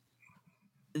because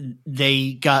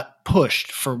they got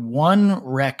pushed for one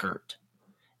record.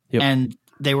 Yep. And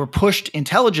they were pushed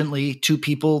intelligently to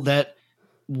people that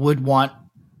would want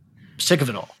Sick of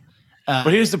It All.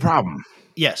 But here's the problem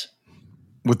Yes.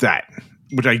 with that,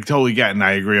 which I totally get, and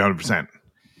I agree 100%.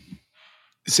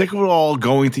 Sick of It All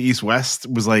going to East West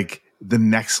was like the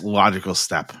next logical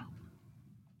step.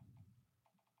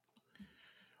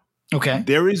 Okay.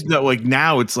 There is no, like,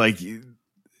 now it's like,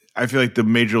 I feel like the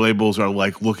major labels are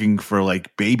like looking for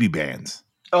like baby bands.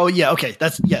 Oh yeah. Okay.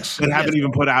 That's yes. That haven't Yes.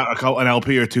 even put out an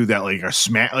LP or two that like are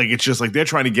like it's just like they're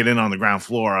trying to get in on the ground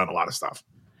floor on a lot of stuff.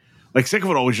 Like Sick of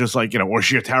It All was just like, or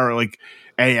Sheer Terror, like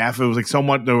AF. It was like so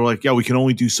much. They were like, yeah, we can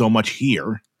only do so much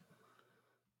here.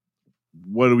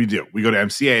 What do? We go to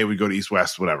MCA, we go to East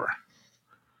West, whatever.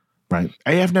 Right?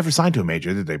 AF never signed to a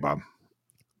major, did they, Bob?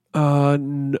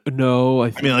 No.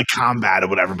 I mean, like Combat or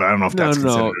whatever, but I don't know if that's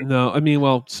considered. No. I mean,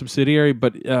 well, subsidiary,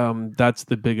 but that's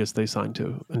the biggest they signed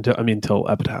to until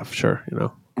Epitaph. Sure,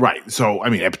 Right. So, I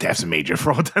mean, Epitaph's a major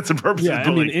for all intents and purposes. Yeah,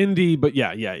 I mean, indie, but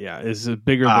yeah, is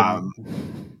bigger than.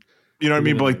 You know what I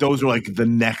mean? But like those are like the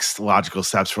next logical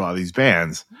steps for a lot of these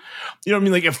bands. You know what I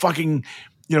mean? Like if fucking,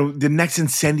 the next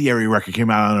Incendiary record came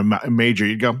out on a major,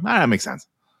 you'd go, that makes sense.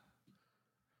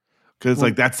 Because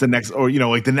like that's the next, or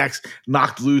like the next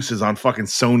Knocked Loose is on fucking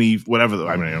Sony, whatever.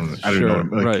 I mean, I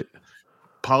don't know. Like, right.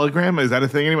 Polygram, is that a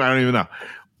thing anyway? I don't even know.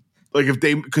 Like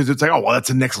because it's like, oh well, that's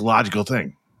the next logical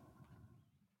thing.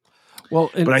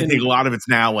 Well, but I think a lot of it's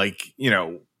now like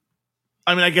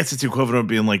I mean, I guess it's equivalent of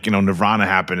being like Nirvana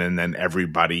happened, and then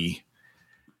everybody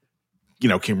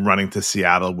came running to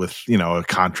Seattle with a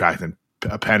contract and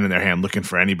a pen in their hand, looking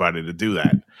for anybody to do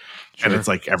that. Sure. And it's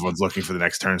like everyone's looking for the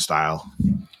next Turnstile.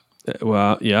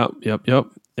 Well, yep.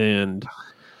 And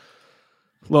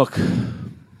look,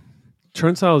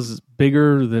 Turnstile is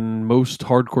bigger than most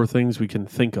hardcore things we can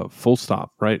think of, full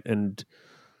stop, right? And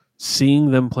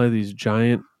seeing them play these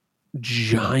giant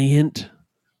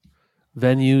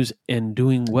venues and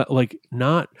doing well, like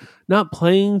not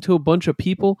playing to a bunch of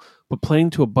people, but playing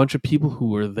to a bunch of people who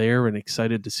were there and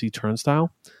excited to see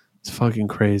Turnstile, it's fucking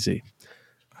crazy.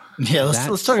 Yeah,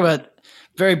 let's talk about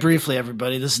very briefly,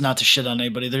 everybody. This is not to shit on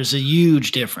anybody. There's a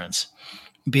huge difference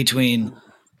between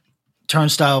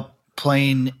Turnstile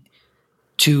playing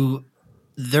to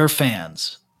their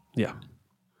fans, yeah,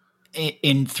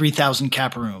 in 3,000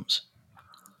 cap rooms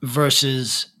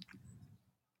versus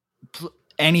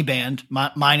any band,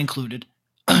 mine included,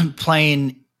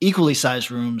 playing equally sized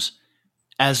rooms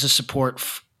as a support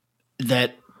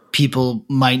that people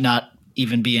might not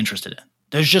even be interested in.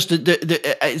 There's just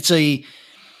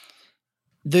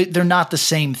they're not the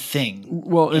same thing.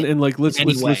 Well, and like let's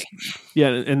yeah,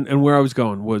 and where I was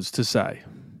going was to say,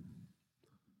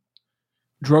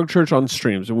 Drug Church on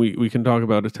streams, and we can talk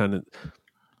about attendance.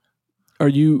 Are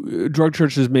you Drug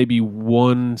Church is maybe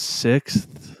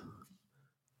 1/6,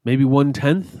 maybe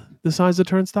 1/10 the size of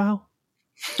Turnstile?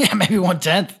 Yeah, maybe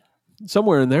 1/10.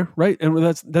 Somewhere in there, right? And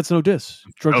that's no diss.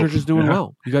 Drug Church is doing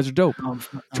well. You guys are dope.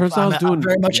 Turnstile's doing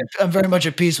I'm very much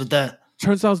at peace with that.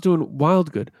 Turnstile's doing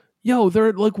wild good. Yo, they're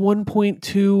at like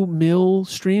 1.2 mil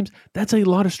streams. That's a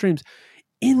lot of streams.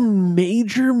 In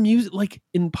major music, like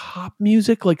in pop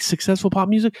music, like successful pop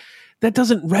music, that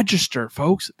doesn't register,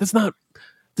 folks. That's not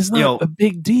a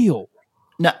big deal.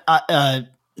 No,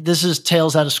 this is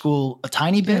Tales Out of School a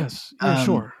tiny bit. Yes, yeah,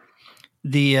 sure.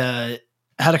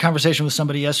 Had a conversation with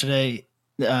somebody yesterday.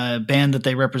 Band that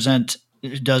they represent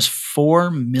does 4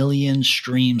 million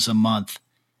streams a month.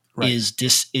 Right.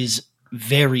 Is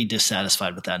very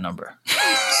dissatisfied with that number.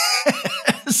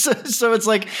 so it's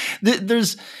like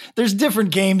there's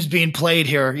different games being played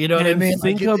here. You know what I mean?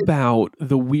 Think about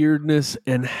the weirdness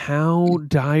and how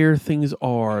dire things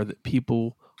are that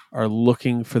people are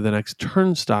looking for the next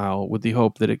Turnstile with the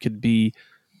hope that it could be,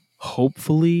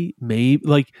 hopefully, maybe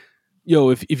like,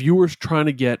 if you were trying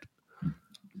to get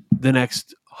the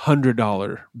next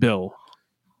 $100 bill,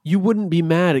 you wouldn't be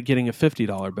mad at getting a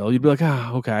 $50 bill. You'd be like,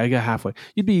 okay, I got halfway.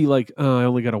 You'd be like, I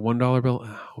only got a $1 bill.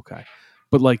 Okay.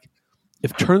 But like,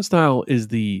 if Turnstile is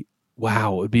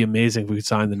wow, it'd be amazing if we could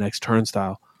sign the next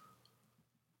Turnstile.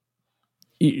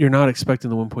 You're not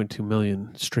expecting the 1.2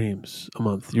 million streams a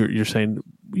month. You're saying,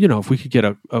 if we could get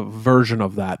a version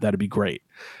of that, that'd be great.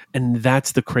 And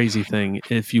that's the crazy thing.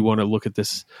 If you want to look at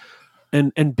this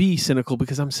and be cynical,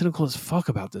 because I'm cynical as fuck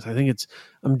about this.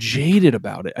 I'm jaded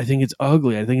about it. I think it's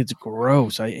ugly. I think it's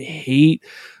gross. I hate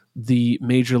the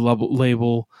major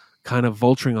label kind of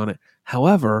vulturing on it.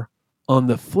 However, on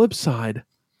the flip side,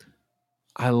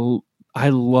 I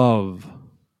love,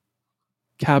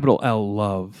 capital L,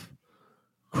 love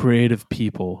creative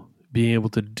people being able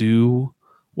to do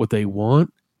what they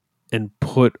want and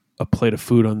put a plate of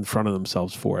food on front of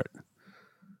themselves for it.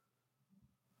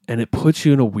 And it puts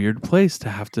you in a weird place to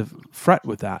have to fret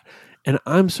with that. And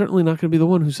I'm certainly not going to be the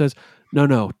one who says,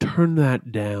 no, turn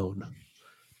that down.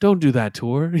 Don't do that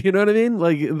tour. You know what I mean?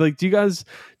 Like, do you guys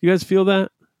feel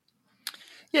that?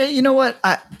 Yeah, you know what?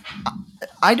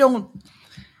 I don't.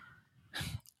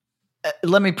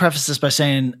 Let me preface this by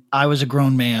saying I was a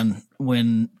grown man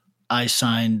when I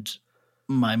signed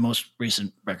my most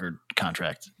recent record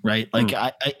contract. Right? Like,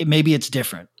 maybe it's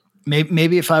different.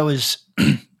 Maybe if I was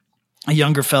a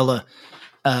younger fella,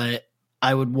 I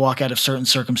would walk out of certain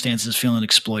circumstances feeling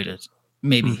exploited.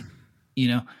 Maybe, you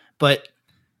know. But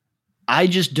I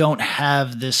just don't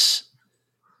have this.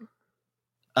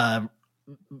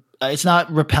 It's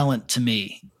not repellent to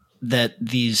me that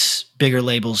these bigger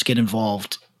labels get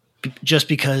involved just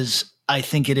because I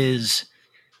think it is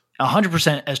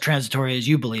 100% as transitory as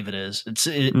you believe it is.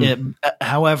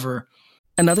 However,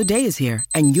 another day is here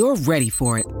and you're ready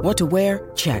for it. What to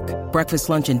wear? Check. Breakfast,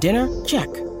 lunch, and dinner?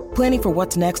 Check. Planning for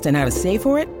what's next and how to save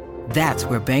for it? That's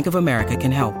where Bank of America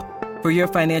can help. For your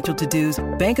financial to-dos,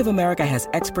 Bank of America has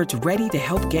experts ready to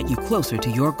help get you closer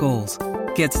to your goals.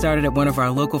 Get started at one of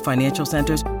our local financial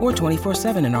centers or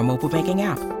 24/7 in our mobile banking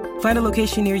app. Find a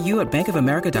location near you at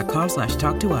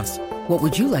bankofamerica.com/talktous. What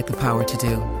would you like the power to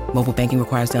do? Mobile banking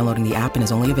requires downloading the app and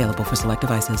is only available for select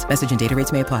devices. Message and data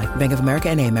rates may apply. Bank of America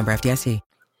N.A., member FDIC.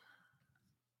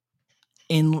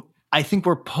 I think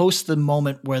we're post the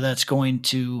moment where that's going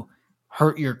to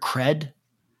hurt your cred.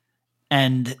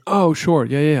 And oh, sure,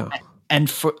 yeah.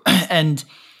 And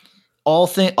all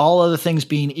other things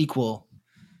being equal,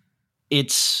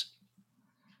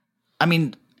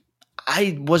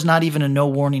 I was not even a No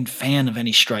Warning fan of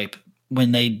any Stripe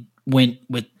when they went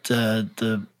with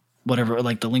the whatever,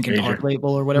 like the Linkin Park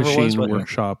label or whatever Machine it was.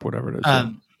 Workshop, whatever it is.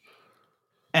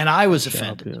 And I was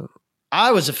offended. Yeah.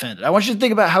 I was offended. I want you to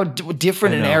think about how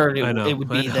different an era it would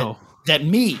be that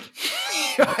me.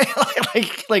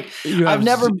 like I've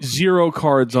never zero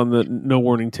cards on the No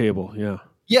Warning table. Yeah.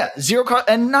 Yeah. Zero card.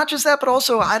 And not just that, but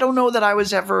also I don't know that I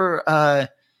was ever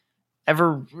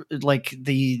like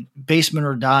the basement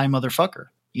or die motherfucker.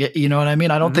 You know what I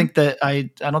mean? I don't think that I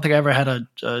don't think I ever had a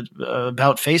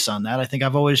about face on that. I think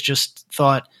I've always just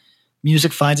thought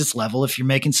music finds its level. If you're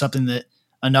making something that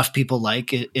enough people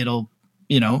like, it'll,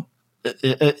 you know,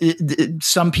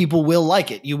 some people will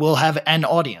like it. You will have an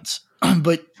audience,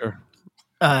 but, sure.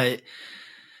 And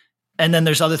then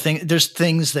there's other things, there's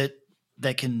things that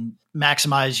can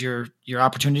maximize your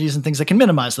opportunities and things that can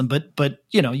minimize them. But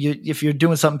you know, if you're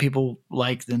doing something people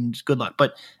like, then good luck.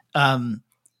 But,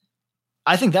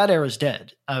 I think that era is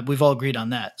dead. We've all agreed on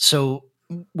that. So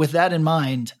with that in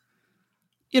mind,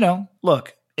 you know,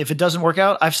 look, if it doesn't work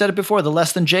out, I've said it before, the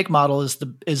Less Than Jake model is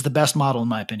the best model in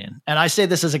my opinion. And I say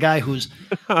this as a guy who's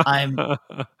I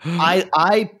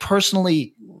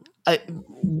personally,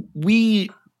 we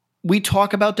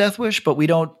talk about Death Wish, but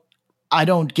I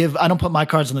don't put my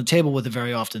cards on the table with it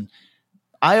very often.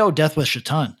 I owe Death Wish a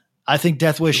ton. I think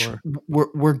Death Wish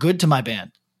were good to my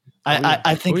band.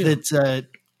 I think that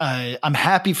I'm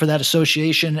happy for that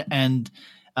association. And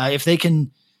if they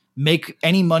can make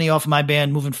any money off of my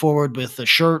band moving forward with a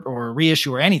shirt or a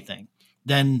reissue or anything,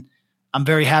 then I'm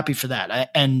very happy for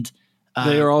that.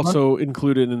 They are also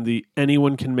included in the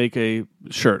anyone can make a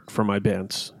shirt for my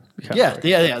bands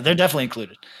category. Yeah. They're definitely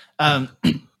included. And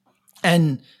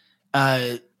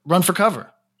Run for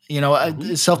Cover. You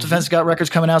know, Self Defense got records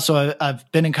coming out, so I've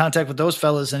been in contact with those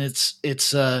fellas, and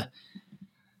it's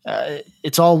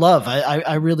all love.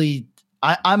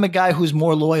 I'm a guy who's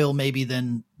more loyal maybe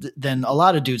than a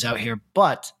lot of dudes out here,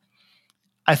 but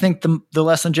I think the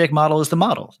Less Than Jake model is the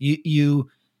model. You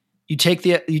take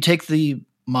the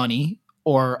money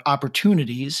or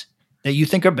opportunities that you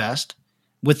think are best,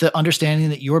 with the understanding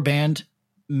that your band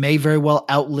may very well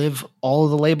outlive all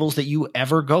of the labels that you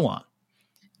ever go on.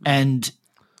 And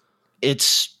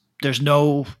there's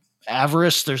no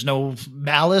avarice, there's no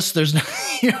malice, there's no,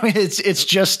 you know, it's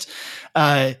just,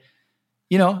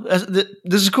 you know,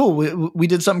 this is cool. We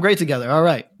did something great together. All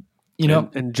right. You know,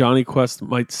 and Johnny Quest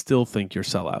might still think you're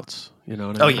sellouts. You know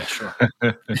what I mean? Oh yeah, sure.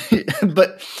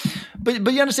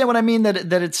 but you understand what I mean? That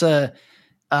it's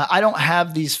I don't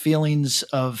have these feelings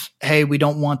of, hey, we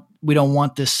don't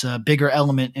want this bigger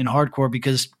element in hardcore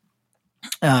because,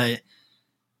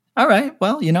 all right,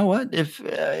 well, you know what? If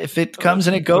it comes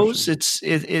and it goes,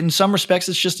 in some respects,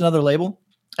 it's just another label.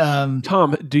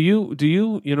 Tom, do you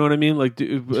know what I mean? Like,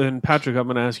 and Patrick, I'm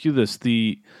going to ask you this: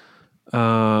 keep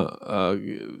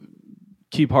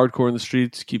hardcore in the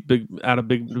streets, keep out of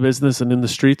big business and in the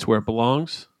streets where it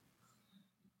belongs.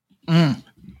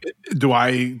 Do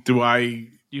I?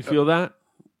 You feel that?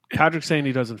 Patrick's saying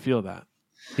he doesn't feel that.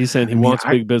 He's saying he wants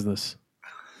big business.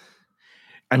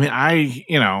 I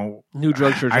mean, New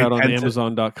drug search I out on tend to-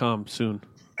 Amazon.com soon.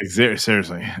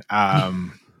 seriously.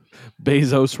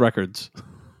 Bezos Records.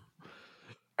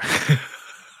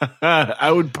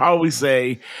 I would probably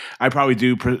say I probably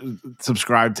do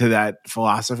subscribe to that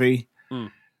philosophy,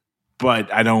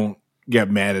 but I don't get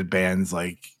mad at bands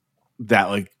like that.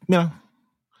 Like, I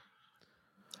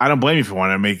don't blame you for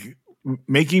wanting to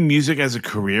making music as a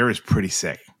career is pretty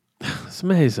sick. It's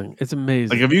amazing. It's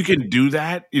amazing. Like if you can do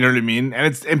that, you know what I mean?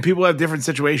 And people have different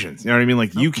situations. You know what I mean?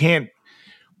 Like you can't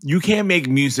make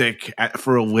music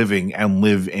for a living and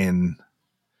live in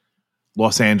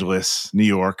Los Angeles, New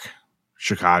York,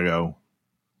 Chicago,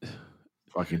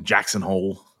 fucking Jackson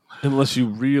Hole, unless you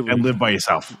really and live by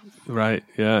yourself. Right.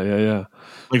 Yeah.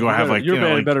 Like I have like your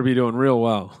band better be doing real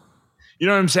well. You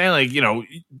know what I'm saying? Like,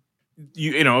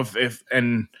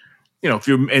 if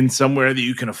you're in somewhere that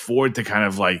you can afford to kind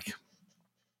of like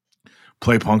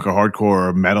play punk or hardcore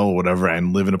or metal or whatever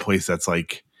and live in a place that's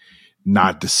like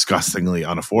not disgustingly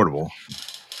unaffordable.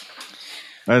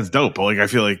 That's dope. But like I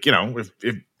feel like, if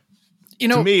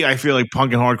to me, I feel like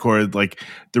punk and hardcore, like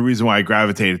the reason why I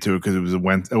gravitated to it because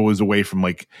it was away from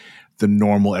like the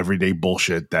normal everyday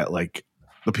bullshit that like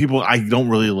the people I don't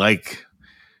really like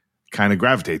kind of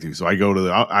gravitate to. So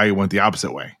I went the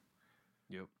opposite way.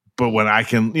 Yep. But when I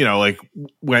can, like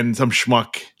when some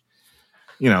schmuck,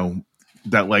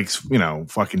 that likes,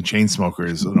 fucking chain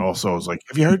smokers and also is like,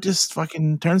 have you heard this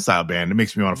fucking Turnstile band? It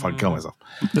makes me want to fucking kill myself.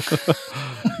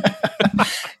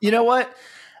 You know what?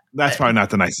 That's probably not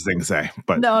the nicest thing to say,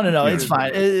 but no, it's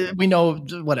fine. We know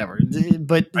whatever,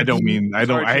 but I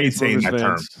hate saying that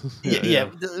term. Yeah.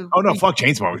 Oh no, fuck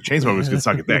Chainsmokers. Chainsmokers can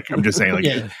suck a dick. I'm just saying, like,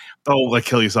 like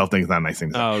kill yourself thing is not a nice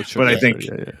thing to say. Oh, sure. But I think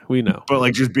we know. But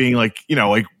like just being like,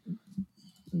 like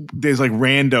there's like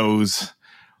randos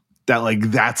that like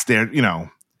that's their,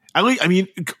 I mean,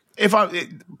 if I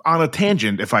on a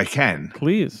tangent, if I can,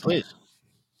 please.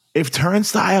 If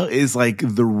Turnstile is like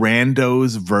the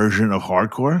randos version of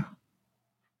hardcore,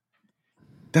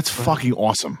 that's fucking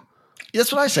awesome.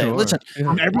 That's what I say. Sure. Listen,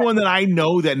 everyone that I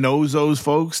know that knows those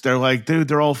folks, they're like, dude,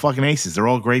 they're all fucking aces. They're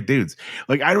all great dudes.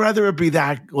 Like, I'd rather it be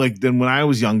that like than when I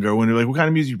was younger. When they're like, what kind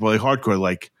of music you play? Like hardcore,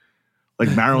 like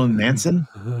Marilyn Manson,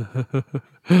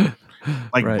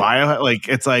 like Bio. Like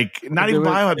it's like not even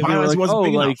Bio. Bio wasn't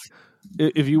big enough.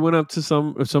 If you went up to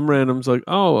some randoms like,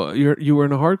 oh, you were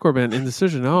in a hardcore band,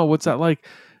 Indecision. Oh, what's that like?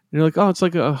 And you're like, oh, it's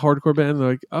like a hardcore band. They're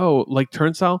like, oh, like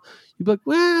Turnstile. You'd be like,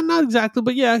 well, not exactly,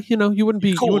 but yeah, you wouldn't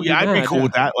be cool. Yeah, I'd be cool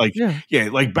with that. Like,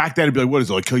 like back then, it'd be like, what is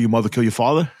it? Like, kill your mother, kill your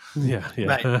father. Yeah.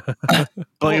 Right. But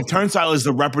like, if Turnstile is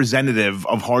the representative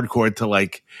of hardcore to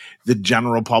like the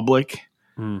general public,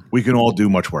 we can all do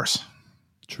much worse.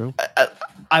 True.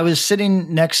 I was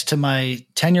sitting next to my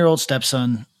 10-year-old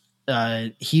stepson.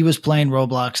 He was playing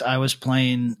Roblox. I was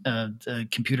playing a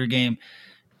computer game.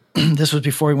 This was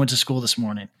before he went to school this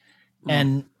morning.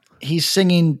 And he's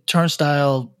singing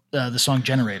Turnstile, the song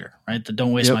Generator, right? The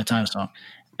Don't Waste My Time song.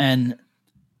 And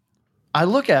I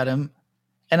look at him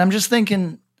and I'm just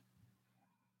thinking,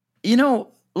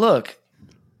 look,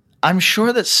 I'm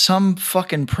sure that some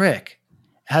fucking prick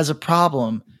has a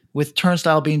problem with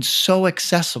Turnstile being so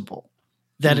accessible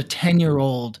that a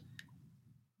 10-year-old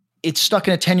it's stuck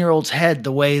in a 10-year-old's head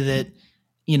the way that,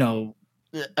 the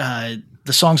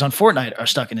songs on Fortnite are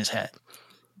stuck in his head.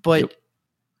 But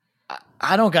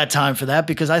I don't got time for that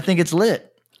because I think it's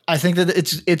lit. I think that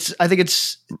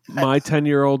it's my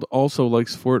 10-year-old also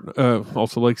likes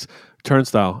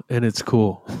Turnstile, and it's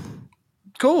cool.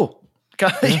 Cool.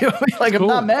 Like I'm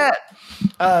not mad.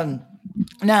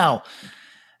 Now,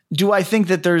 do I think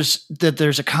that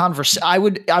there's a conversation? I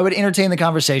would entertain the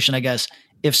conversation, I guess,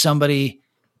 if somebody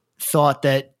thought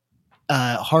that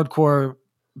hardcore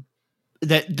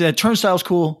that Turnstile's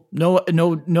cool,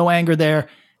 no anger there.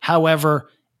 However,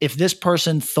 if this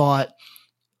person thought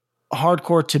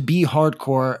hardcore to be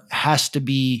hardcore has to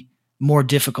be more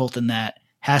difficult than that,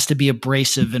 has to be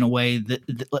abrasive in a way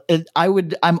that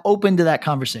I'm open to that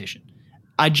conversation.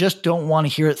 I just don't want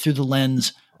to hear it through the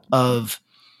lens of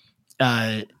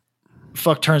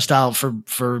fuck Turnstile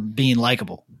for being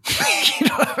likable. You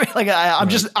know what I mean?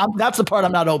 Like that's the part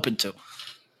I'm not open to.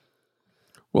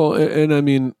 Well, and I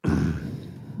mean,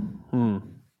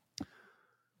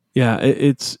 yeah,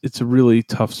 it's a really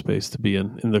tough space to be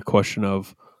in the question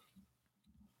of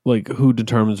like who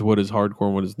determines what is hardcore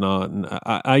and what is not. And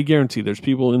I guarantee there's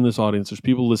people in this audience, there's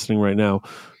people listening right now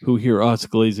who hear us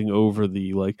glazing over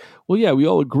the like, well, yeah, we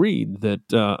all agreed that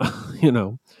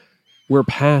we're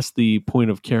past the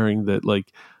point of caring that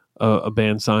like a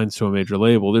band signs to a major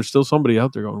label. There's still somebody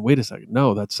out there going, wait a second,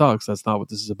 no, that sucks. That's not what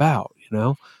this is about,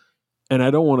 And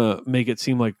I don't want to make it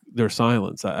seem like there's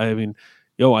silence. I mean,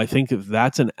 yo, I think if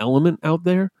that's an element out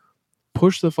there,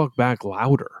 push the fuck back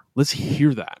louder. Let's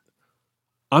hear that.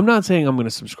 I'm not saying I'm going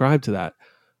to subscribe to that,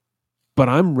 but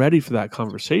I'm ready for that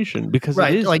conversation because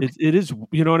Right, it is, like- it is,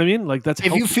 you know what I mean? Like that's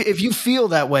If you feel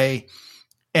that way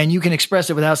and you can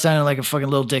express it without sounding like a fucking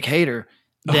little dick hater,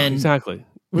 then exactly.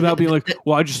 Without being like,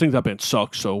 well, I just think that band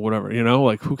sucks, so whatever, you know,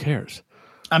 like who cares?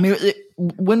 I mean,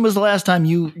 when was the last time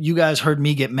you guys heard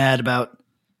me get mad about,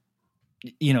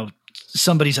 you know,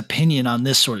 somebody's opinion on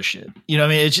this sort of shit? You know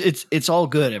what I mean? It's all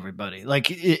good, everybody. Like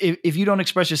if you don't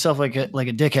express yourself like a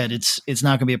dickhead, it's not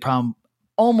going to be a problem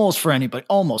almost for anybody.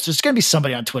 Almost. There's going to be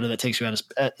somebody on Twitter that takes you out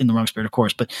in the wrong spirit, of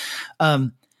course. But I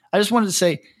just wanted to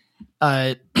say,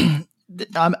 I'm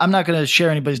not going to share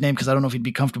anybody's name because I don't know if he'd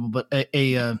be comfortable, but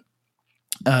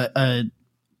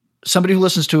somebody who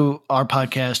listens to our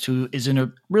podcast, who is in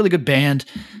a really good band,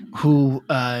 who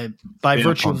by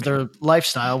virtue of their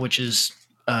lifestyle, which is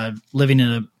living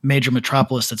in a major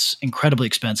metropolis that's incredibly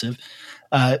expensive,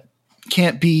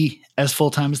 can't be as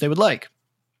full-time as they would like.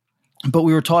 But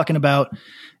we were talking about,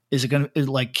 is it going to,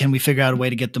 like, can we figure out a way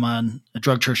to get them on a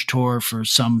Drug Church tour for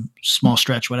some small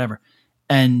stretch, whatever.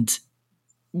 And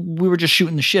we were just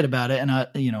shooting the shit about it. And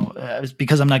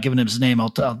because I'm not giving him his name,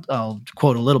 I'll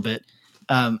quote a little bit.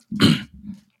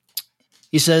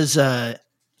 He says,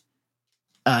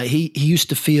 he used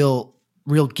to feel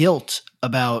real guilt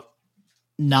about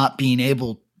not being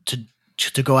able to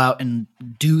go out and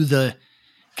do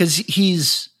because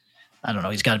he's, I don't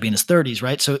know, he's got to be in his 30s,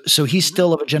 right? So he's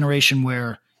still of a generation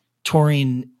where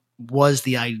touring was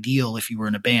the ideal. If you were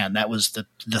in a band, that was the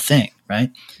thing,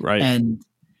 right? Right. And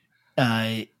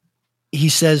he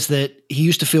says that he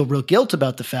used to feel real guilt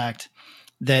about the fact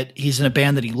that he's in a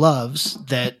band that he loves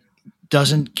that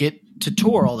doesn't get to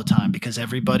tour all the time because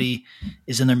everybody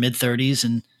is in their mid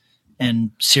 30s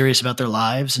and serious about their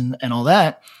lives and all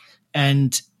that.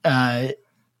 And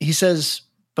he says,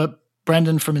 but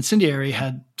Brendan from Incendiary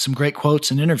had some great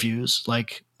quotes and interviews,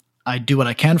 like, I do what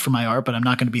I can for my art, but I'm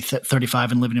not going to be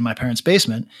 35 and living in my parents'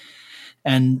 basement.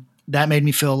 And that made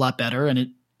me feel a lot better.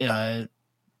 And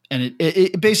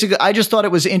it basically, I just thought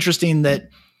it was interesting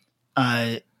that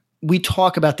we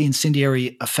talk about the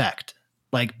Incendiary effect,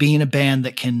 like being a band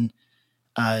that can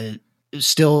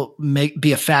still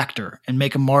be a factor and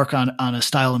make a mark on a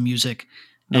style of music,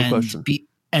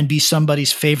 and be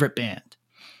somebody's favorite band,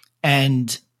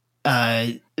 and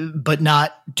but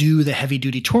not do the heavy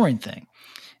duty touring thing,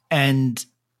 and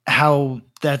how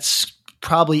that's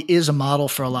probably is a model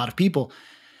for a lot of people.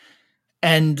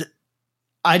 And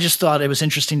I just thought it was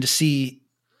interesting to see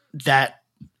that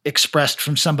expressed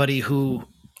from somebody who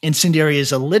Incendiary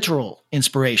is a literal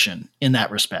inspiration in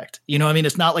that respect. You know what I mean?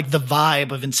 It's not like the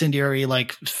vibe of Incendiary,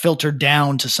 like filtered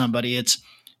down to somebody. It's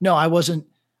no, I wasn't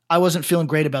feeling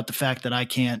great about the fact that I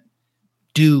can't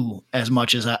do as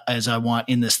much as I want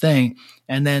in this thing.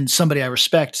 And then somebody I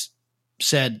respect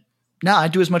said, no, I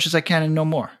do as much as I can and no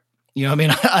more. You know what I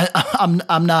mean?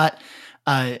 I'm not,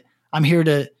 I'm here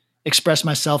to express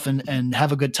myself and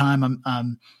have a good time.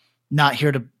 I'm not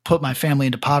here to put my family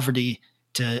into poverty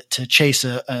to chase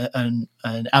an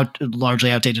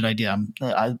largely outdated idea.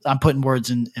 I'm putting words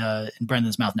in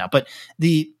Brendan's mouth now, but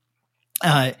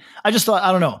I just thought,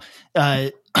 I don't know.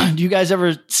 Do you guys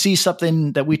ever see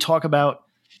something that we talk about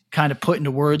kind of put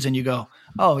into words and you go,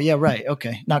 oh yeah, right.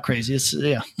 Okay. Not crazy. It's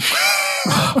 100%.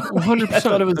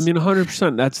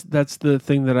 100%. That's the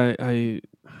thing that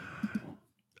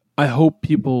I hope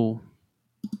people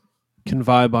can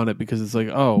vibe on it, because it's like,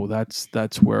 oh,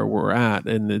 that's where we're at.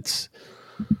 And it's,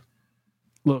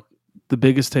 look, the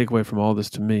biggest takeaway from all this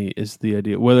to me is the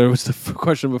idea, whether it was the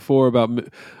question before about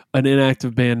an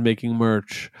inactive band making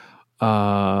merch,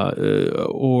 or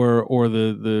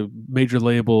the major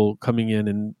label coming in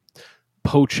and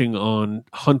poaching on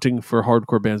hunting for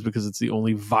hardcore bands because it's the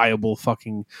only viable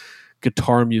fucking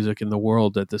guitar music in the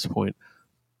world at this point.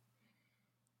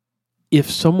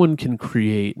 If someone can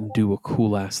create and do a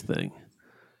cool ass thing,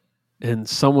 and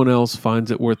someone else finds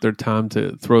it worth their time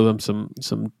to throw them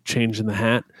some change in the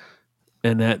hat,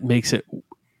 and that makes it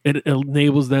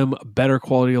enables them a better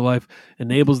quality of life,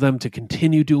 enables them to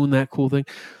continue doing that cool thing.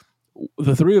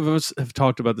 The three of us have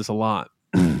talked about this a lot.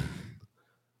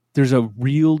 There's a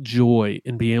real joy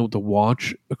in being able to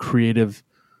watch a creative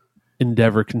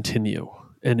endeavor continue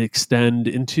and extend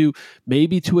into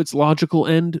maybe to its logical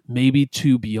end, maybe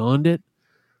to beyond it.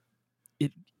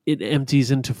 It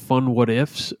empties into fun what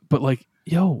ifs, but like,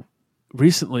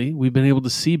 recently we've been able to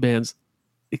see bands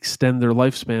extend their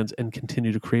lifespans and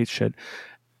continue to create shit.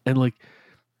 And like,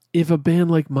 if a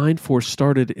band like Mindforce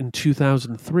started in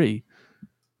 2003,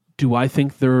 do I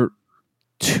think they're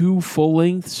 2 full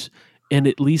lengths and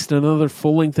at least another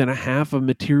full length and a half of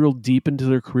material deep into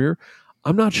their career?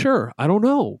 I'm not sure. I don't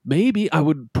know. Maybe I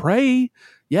would pray.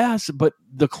 Yes, but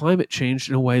the climate changed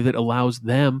in a way that allows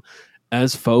them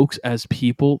as folks, as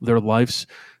people, their lives,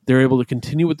 they're able to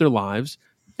continue with their lives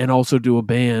and also do a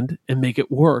band and make it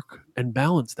work and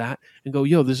balance that and go,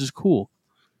 yo, this is cool.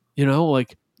 You know,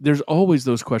 like there's always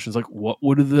those questions like, what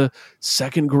would have the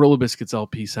second Gorilla Biscuits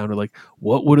LP sounded like?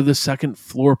 What would have the second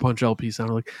Floor Punch LP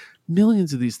sounded like?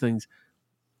 Millions of these things.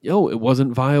 Yo, it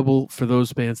wasn't viable for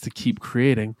those bands to keep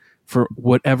creating for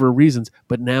whatever reasons,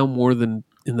 but now more than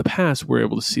in the past, we're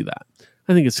able to see that.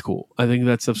 I think it's cool. I think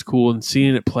that stuff's cool, and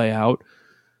seeing it play out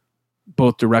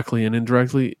both directly and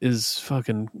indirectly is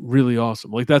fucking really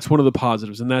awesome. Like that's one of the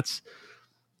positives, and that's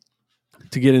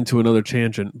to get into another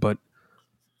tangent, but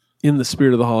in the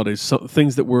spirit of the holidays,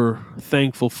 things that we're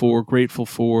thankful for, grateful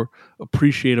for,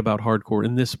 appreciate about hardcore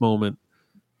in this moment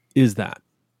is that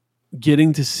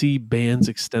getting to see bands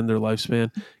extend their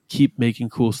lifespan, keep making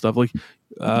cool stuff. Like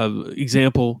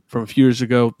example from a few years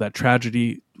ago, that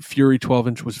Tragedy Fury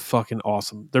 12-inch was fucking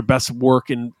awesome. Their best work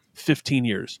in 15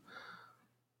 years.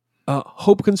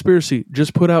 Hope Conspiracy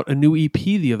just put out a new EP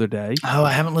the other day. Oh,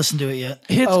 I haven't listened to it yet.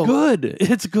 It's good.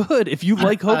 It's good. If you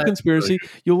like Hope Conspiracy,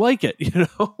 you'll like it. You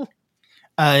know.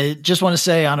 I just want to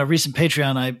say on a recent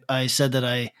Patreon, I said that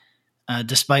I,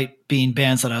 despite being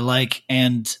bands that I like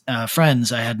and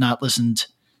friends, I had not listened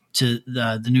to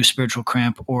the new Spiritual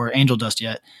Cramp or Angel Dust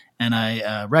yet, and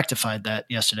I rectified that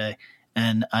yesterday.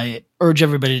 And I urge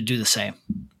everybody to do the same.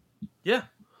 Yeah.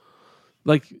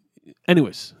 Like,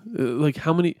 anyways, like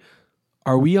how many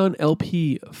are we on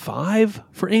LP 5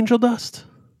 for Angel Dust?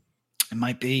 It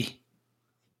might be.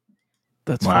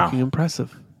 That's fucking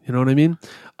impressive. You know what I mean?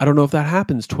 I don't know if that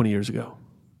happens 20 years ago.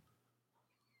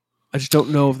 I just don't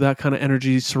know if that kind of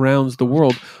energy surrounds the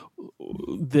world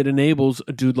that enables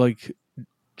a dude like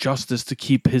Justice to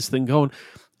keep his thing going.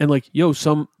 And like, yo,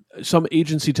 some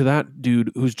agency to that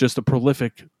dude who's just a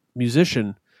prolific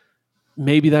musician,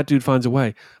 maybe that dude finds a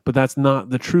way, but that's not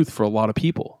the truth for a lot of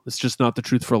people. It's just not the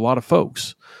truth for a lot of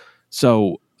folks.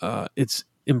 So it's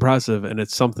impressive, and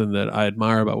it's something that I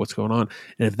admire about what's going on.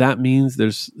 And if that means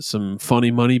there's some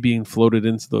funny money being floated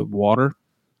into the water,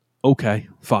 okay,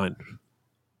 fine.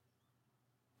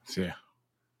 Yeah.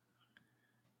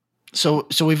 So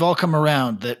we've all come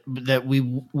around that we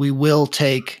will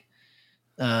take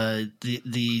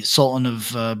the Sultan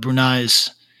of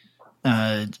Brunei's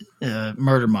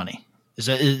murder money. Is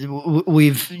that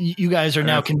you guys are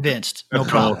now convinced? That's no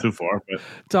problem. a little too far. But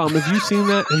Tom, have you seen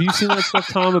that? Have you seen that stuff,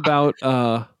 Tom,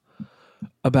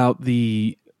 about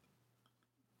the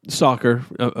soccer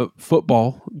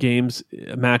football games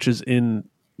matches in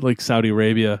like Saudi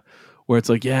Arabia, where it's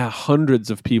like, yeah,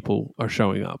 hundreds of people are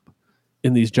showing up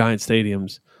in these giant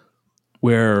stadiums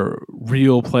where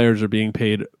real players are being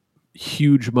paid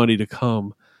huge money to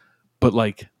come, but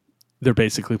like they're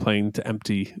basically playing to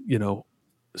empty,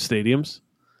 stadiums.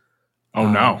 Oh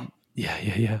no.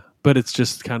 Yeah. But it's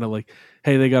just kind of like,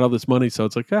 hey, they got all this money, so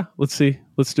it's like, yeah, let's see.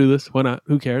 Let's do this. Why not?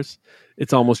 Who cares?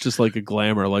 It's almost just like a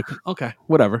glamour, like, okay,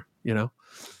 whatever,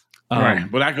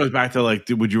 Right. Well, that goes back to like,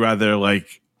 would you rather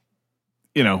like,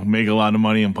 make a lot of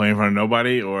money and play in front of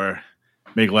nobody, or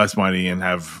make less money and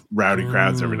have rowdy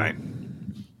crowds every night?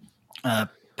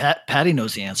 Patty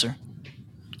knows the answer.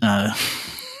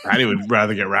 Patty would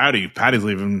rather get rowdy. Patty's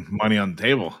leaving money on the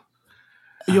table.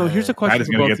 Yo, here's a question. Patty's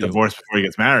going to get divorced before he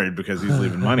gets married because he's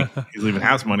leaving money. He's leaving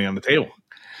house money on the table.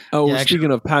 Oh, Yeah,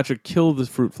 speaking of Patrick, kill the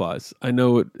fruit flies. I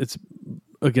know it's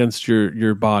against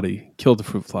your body. Kill the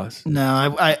fruit flies.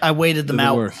 No, I waited them They're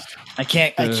the out. worst. I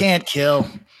can't kill.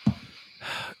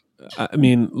 I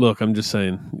mean, look, I'm just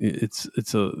saying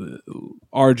it's a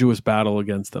arduous battle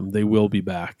against them. They will be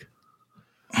back.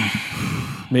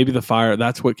 Maybe the fire.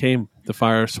 That's what came. The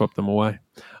fire swept them away.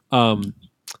 Tom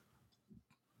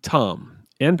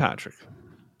and Patrick,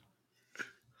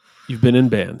 you've been in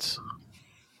bands.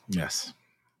 Yes,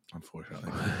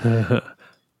 unfortunately.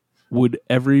 Would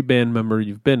every band member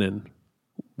you've been in,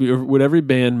 would every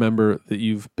band member that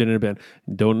you've been in a band,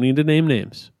 don't need to name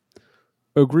names,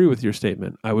 agree with your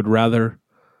statement? I would rather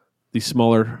the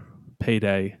smaller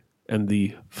payday and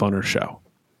the funner show.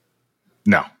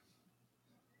 No.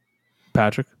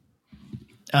 Patrick?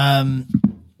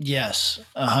 Yes,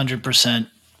 100%.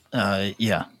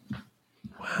 Yeah.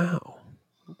 Wow.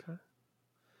 Okay.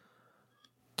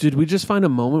 Did we just find a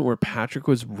moment where Patrick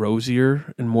was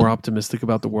rosier and more optimistic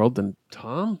about the world than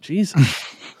Tom? Jesus.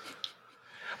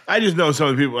 I just know some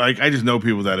of the people. Like, I just know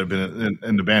people that have been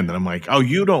in the band, and I'm like, oh,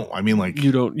 you don't. I mean, like,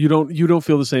 you don't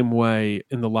feel the same way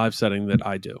in the live setting that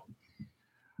I do.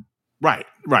 Right.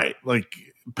 Like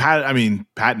Pat. I mean,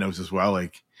 Pat knows as well.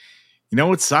 Like, You know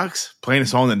what sucks? Playing a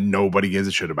song that nobody gives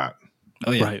a shit about.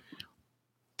 Oh yeah. Right.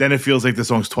 Then it feels like the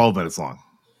song's 12 minutes long.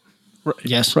 Right.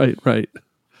 Yes. Right. Right.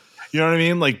 You know what I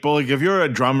mean? Like, but like if you're a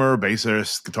drummer,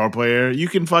 bassist, guitar player, you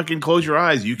can fucking close your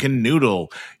eyes. You can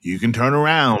noodle. You can turn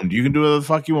around. You can do whatever the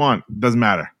fuck you want. Doesn't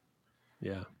matter.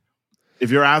 Yeah.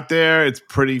 If you're out there, it's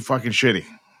pretty fucking shitty.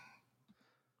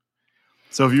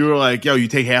 So if you were like, yo, you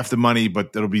take half the money,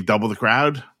 but it'll be double the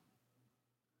crowd,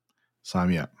 sign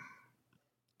me up.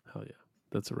 Hell yeah.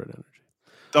 That's the right energy.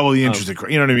 Double the interested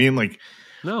crowd. You know what I mean? Like,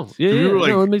 No. Yeah. If you Yeah. were like-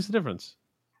 No, it makes a difference.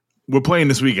 we're playing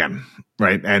this weekend,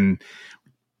 right? And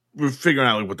we're figuring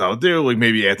out like what that'll do, like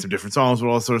maybe add some different songs,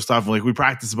 all that sort of stuff. Like we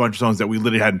practiced a bunch of songs that we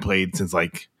literally hadn't played since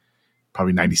like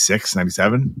probably 96,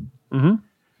 97. Mm-hmm.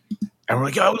 And we're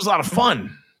like, oh, it was a lot of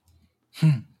fun.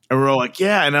 And we're all like,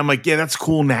 yeah. And I'm like, yeah, that's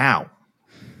cool now.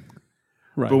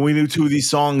 Right. But we knew two of these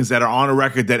songs that are on a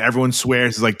record that everyone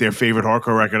swears is like their favorite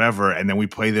hardcore record ever. And then we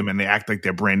play them and they act like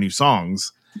they're brand new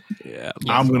songs. yeah.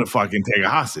 I'm going to fucking take a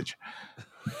hostage.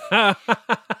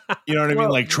 You know what I mean?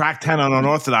 Like track 10 on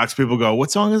Unorthodox, people go,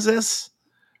 what song is this?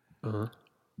 Uh-huh.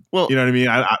 Well, You know what I mean?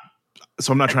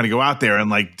 So I'm not trying to go out there and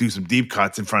like do some deep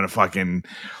cuts in front of fucking,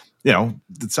 you know,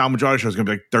 the Sound Majority show is going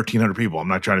to be like 1,300 people. I'm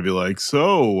not trying to be like,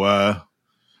 so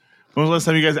when was the last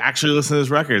time you guys actually listened to this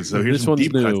record? So here's This some one's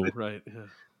deep new. cuts. Right. Yeah.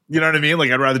 You know what I mean?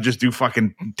 Like I'd rather just do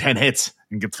fucking 10 hits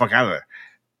and get the fuck out of there.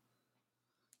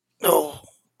 oh,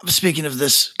 speaking of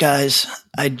this, guys,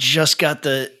 I just got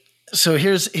the. So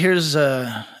here's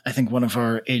I think one of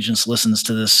our agents listens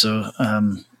to this. So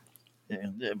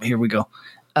here we go.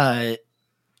 I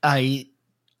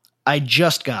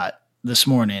just got this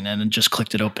morning and just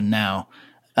clicked it open now.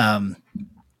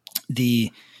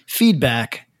 The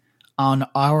feedback on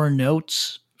our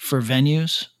notes for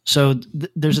venues. So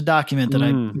there's a document that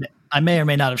I may or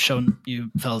may not have shown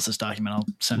you fellas this document. I'll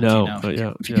send it to you now but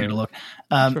yeah, if you care to look.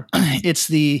 Sure. It's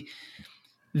the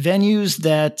venues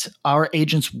that our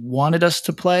agents wanted us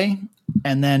to play,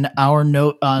 and then our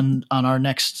note on our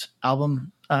next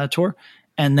album tour,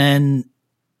 and then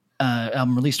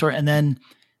album release tour, and then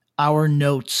our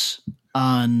notes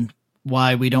on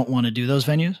why we don't want to do those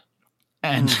venues.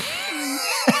 And,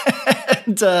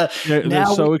 and They're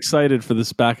now so excited for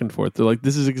this back and forth. They're like,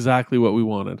 this is exactly what we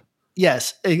wanted.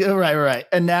 yes, right.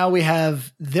 And now we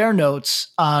have their notes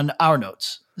on our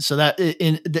notes. So that's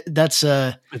It's just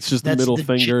the That's middle the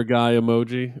finger guy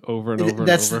emoji over and over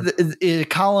that's and over. the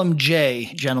column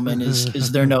J, gentlemen,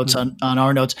 is their notes on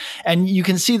our notes. And you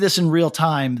can see this in real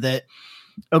time that,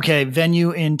 okay,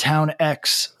 venue in town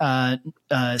X,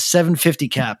 750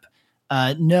 cap.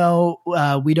 No,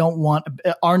 we don't want,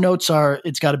 our notes are,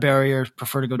 it's got a barrier,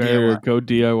 prefer to go Barrier, DIY. go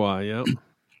DIY. Yep.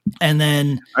 And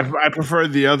then, I prefer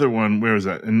the other one. Where was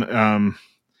that? And I'm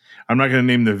not going to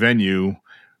name the venue,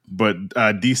 but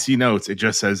DC Notes, it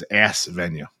just says ass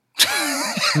venue.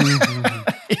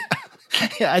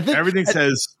 yeah, I think Everything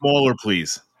says smaller,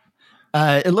 please.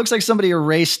 it looks like somebody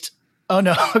erased. Oh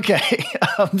no. Okay.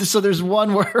 So there's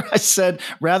one where I said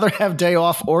rather have day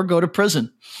off or go to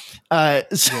prison. So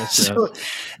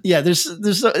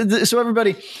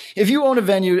everybody, if you own a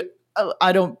venue,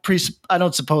 I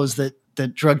don't suppose that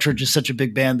Drug Church is such a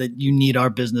big band that you need our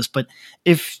business. But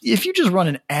if you just run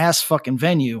an ass fucking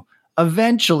venue,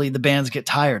 eventually the bands get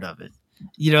tired of it.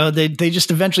 You know, they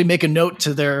just eventually make a note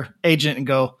to their agent and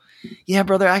go, yeah,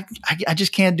 brother, I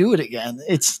just can't do it again.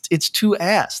 It's too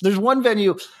ass. There's one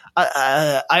venue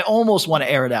I almost want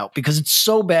to air it out because it's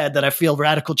so bad that I feel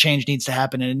radical change needs to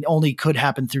happen, and it only could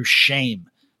happen through shame.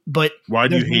 But Why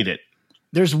do you hate it?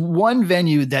 there's one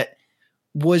venue that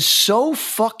was so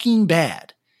fucking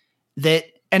bad that,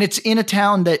 and it's in a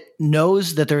town that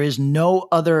knows that there is no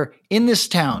other in this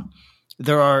town.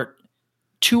 There are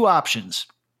two options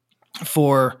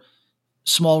for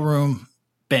small room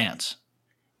bands.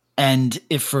 And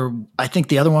I think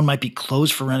the other one might be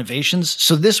closed for renovations.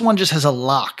 So this one just has a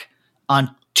lock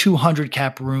on 200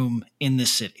 cap room in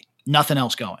this city, nothing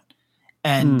else going.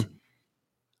 And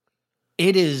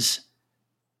it is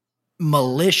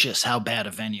malicious how bad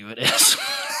a venue it is.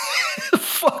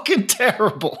 Fucking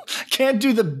terrible. Can't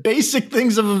do the basic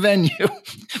things of a venue.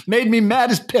 Made me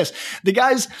mad as piss. The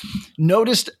guys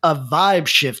noticed a vibe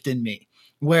shift in me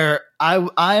where I'm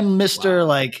Mr.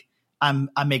 Like,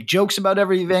 I make jokes about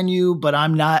every venue, but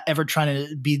I'm not ever trying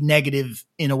to be negative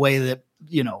in a way that,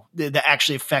 you know, that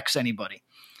actually affects anybody.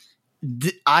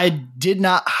 I did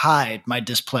not hide my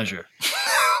displeasure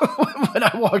when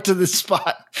I walked to this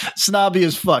spot. Snobby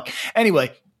as fuck.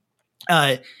 Anyway,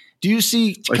 do you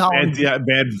see Like Colin?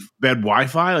 bad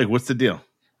Wi-Fi? Like, what's the deal?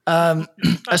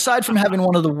 Aside from having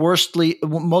one of the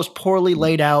most poorly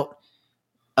laid out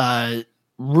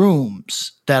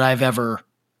rooms that I've ever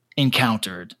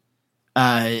encountered,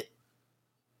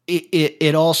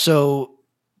 it also,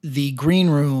 the green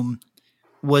room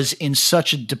was in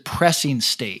such a depressing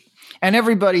state. And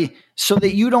everybody, so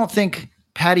that you don't think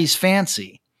Patty's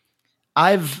fancy,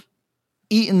 I've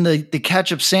eaten the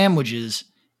ketchup sandwiches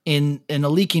in a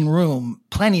leaking room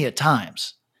plenty of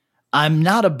times. I'm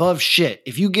not above shit.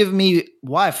 If you give me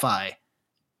Wi-Fi,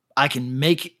 I can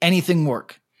make anything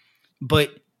work. But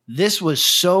this was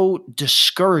so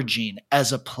discouraging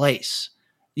as a place.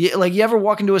 Like, you ever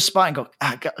walk into a spot and go,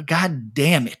 God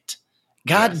damn it.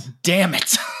 God damn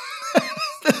it.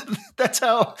 That's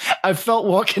how I felt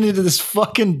walking into this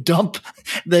fucking dump,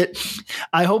 that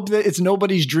I hope that it's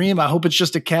nobody's dream. I hope it's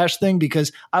just a cash thing,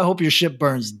 because I hope your shit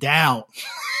burns down.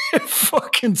 It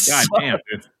fucking sucks. God damn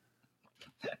it.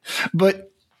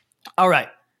 But all right,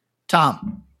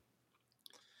 Tom,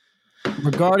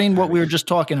 regarding what we were just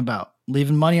talking about,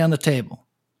 leaving money on the table.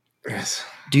 Yes.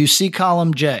 Do you see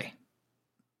column J?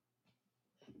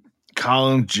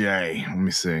 Column J. Let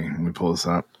me see. Let me pull this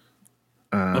up.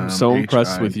 I'm so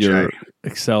impressed with your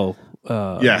Excel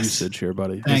Yes. usage here,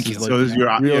 buddy. Thank This you. is So this is your,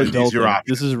 real yeah, these adult are your thing.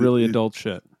 options. This is really adult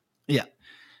shit. Yeah.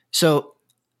 So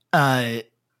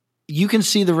you can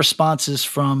see the responses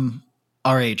from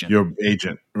our agent. Your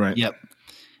agent, right? Yep.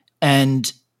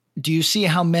 And do you see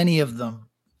how many of them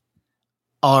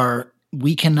are,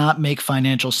 we cannot make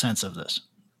financial sense of this?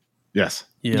 Yes.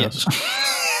 Yes.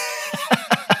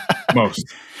 Most.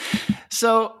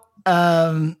 So,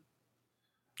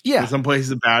 yeah. In some places,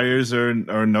 the barriers are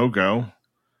no go.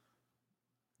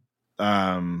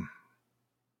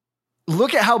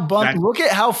 Look at how look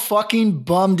at how fucking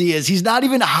bummed he is. He's not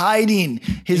even hiding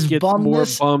his It gets more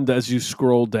bumness. bummed as you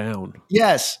scroll down.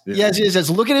 Yes. Yeah. Yes.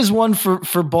 Look at his one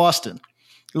for Boston.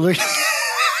 Look.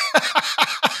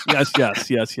 Yes. That's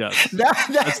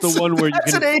the one where you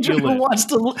that's can an agent feel who it.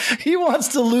 wants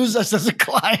to lose us as a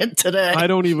client today. I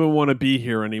don't even want to be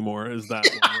here anymore. Is that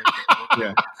one right there?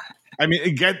 Yeah. I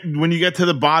mean, when you get to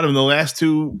the bottom, the last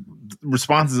two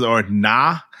responses are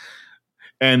nah,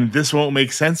 and this won't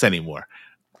make sense anymore.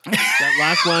 That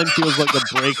last line feels like a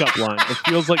breakup line. It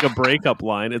feels like a breakup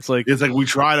line. It's like We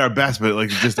tried our best, but it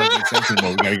just doesn't make sense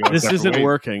anymore. We gotta go. this separate isn't ways.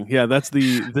 working. Yeah, that's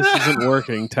the this isn't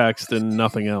working text and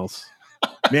nothing else.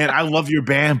 Man, I love your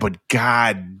band, but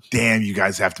god damn, you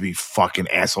guys have to be fucking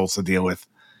assholes to deal with.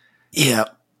 Yeah.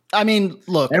 I mean,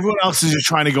 look. Everyone else is just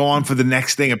trying to go on for the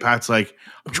next thing, and Pat's like,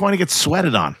 I'm trying to get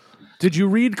sweated on. Did you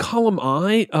read column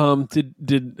I?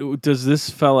 Does this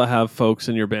fella have folks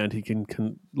in your band he can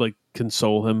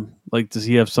console him? Like, does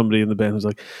he have somebody in the band who's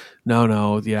like,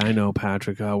 no, yeah, I know,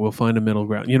 Patrick. We'll find a middle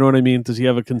ground. You know what I mean? Does he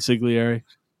have a consigliere?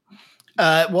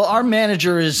 Well, our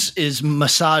manager is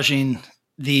massaging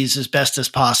these as best as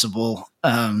possible.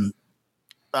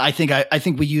 I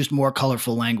think we used more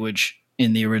colorful language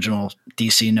in the original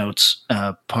DC notes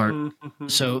part.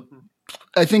 So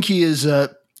I think he is,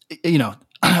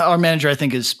 our manager, I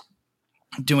think, is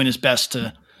doing his best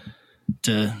to.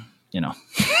 Well,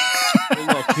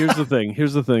 look, here's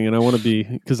the thing, and I want to be,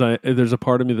 because there's a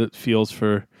part of me that feels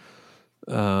for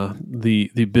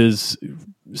the biz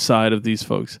side of these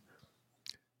folks.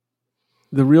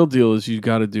 The real deal is you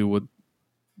got to do what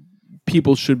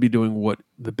people should be doing, what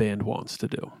the band wants to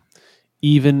do,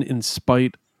 even in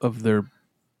spite of their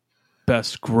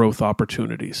best growth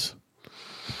opportunities.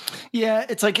 Yeah,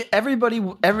 it's like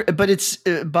but it's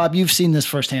Bob, you've seen this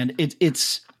firsthand.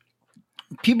 It's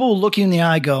people will look you in the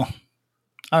eye, go,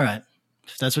 all right,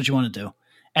 if that's what you want to do.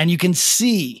 And you can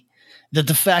see that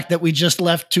the fact that we just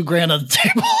left $2,000 on the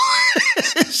table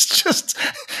is just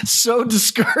so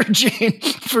discouraging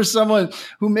for someone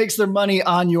who makes their money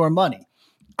on your money.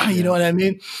 You know what I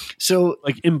mean? So,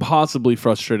 like, impossibly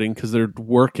frustrating because they're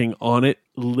working on it.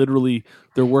 Literally,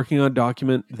 they're working on a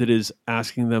document that is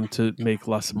asking them to make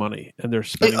less money, and they're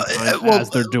spending time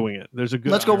as they're doing it. There's a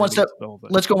good. Let's go one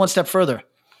step further.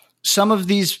 Some of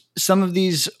these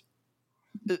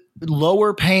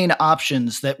lower paying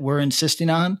options that we're insisting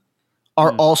on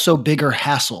are also bigger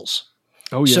hassles.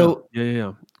 Oh yeah. So,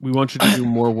 yeah. We want you to do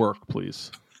more work,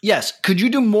 please. Yes. Could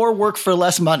you do more work for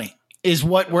less money? Is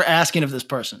what we're asking of this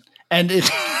person. And it's,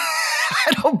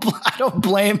 I don't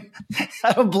blame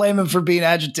him for being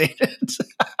agitated.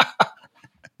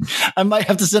 I might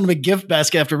have to send him a gift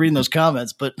basket after reading those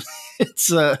comments, but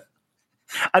it's I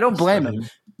don't blame him.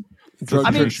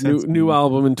 Drug Church new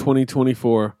album in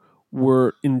 2024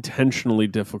 were intentionally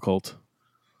difficult.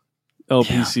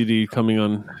 LPCD coming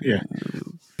on. Yeah.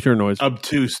 Pure Noise.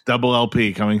 Obtuse double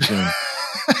LP coming soon.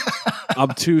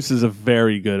 Obtuse is a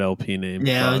very good LP name.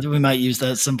 Yeah, we might use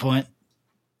that at some point.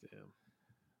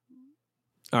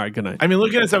 All right, good night. I mean,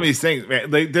 looking at some of these things,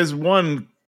 man, there's one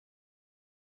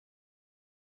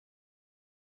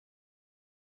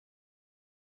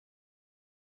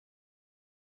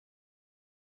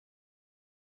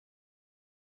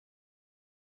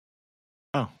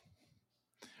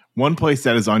One place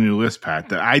that is on your list, Pat,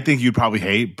 that I think you'd probably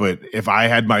hate, but if I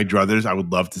had my druthers, I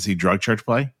would love to see Drug Church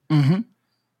play. Mm-hmm.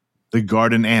 The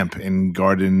Garden Amp in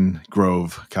Garden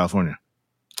Grove, California.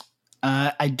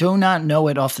 I do not know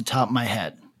it off the top of my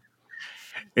head.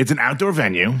 It's an outdoor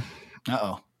venue.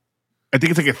 Uh-oh. I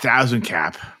think it's like 1,000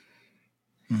 cap.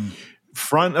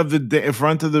 Front of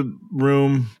the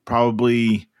room,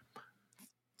 probably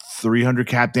 300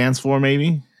 cap dance floor,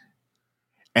 maybe.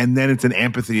 And then it's an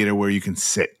amphitheater where you can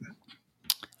sit.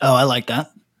 Oh, I like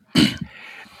that.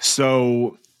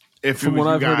 So, if From what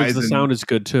I've heard, is the sound is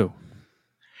good too.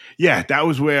 Yeah, that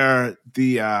was where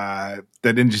the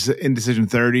that Indecision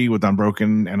 30 with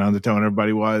Unbroken and Undertow and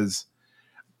everybody was.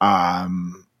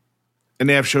 And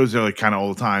they have shows there like kind of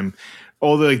all the time.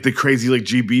 All the like the crazy like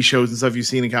GB shows and stuff you've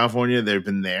seen in California, they've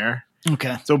been there.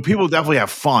 Okay. So people definitely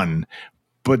have fun,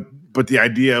 but the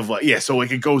idea of like so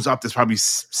like it goes up. There's probably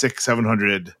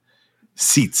 600-700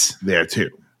 seats there too.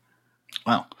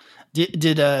 Wow.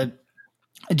 Did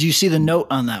you see the note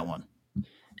on that one?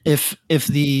 If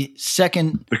the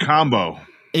combo,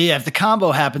 if the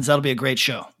combo happens, that'll be a great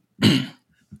show.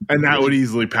 And that would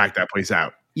easily pack that place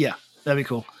out. Yeah, that'd be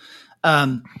cool.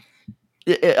 Can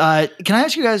I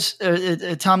ask you guys,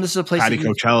 Tom? This is a place. Patty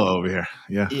Coachella over here.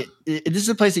 Yeah, this is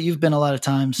a place that you've been a lot of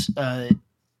times. I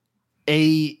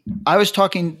was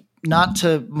talking not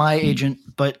to my agent,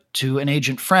 but to an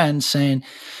agent friend, saying,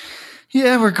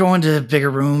 "Yeah, we're going to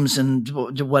bigger rooms and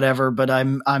whatever, but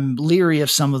I'm leery of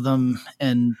some of them."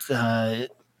 And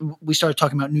we started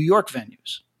talking about New York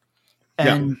venues,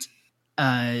 and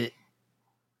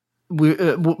we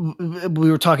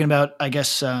were talking about, I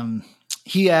guess.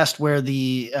 He asked where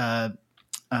the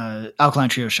Alkaline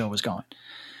Trio show was going,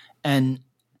 and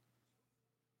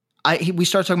we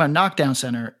started talking about Knockdown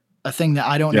Center, a thing that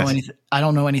I don't know anything. I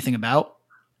don't know anything about.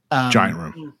 Giant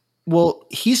room. Well,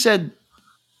 he said,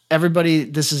 "Everybody,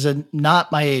 this is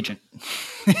not my agent.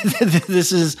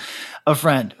 This is a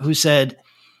friend who said,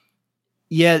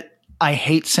 yeah, I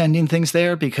hate sending things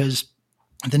there because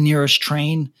the nearest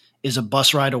train is a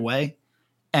bus ride away,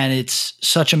 and it's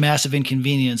such a massive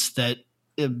inconvenience that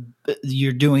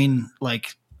you're doing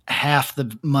like half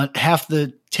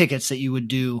the tickets that you would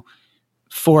do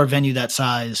for a venue that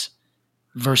size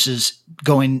versus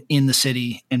going in the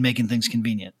city and making things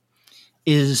convenient."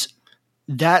 Is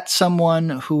that someone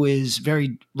who is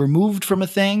very removed from a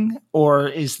thing, or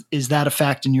is that a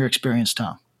fact in your experience,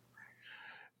 Tom?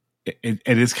 It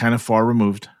is kind of far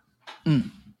removed.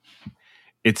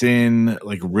 It's in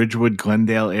like Ridgewood,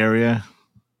 Glendale area.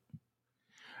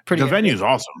 The venue is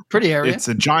awesome. Pretty area. It's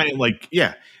a giant,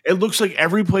 it looks like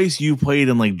every place you played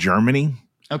in like Germany.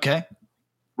 Okay.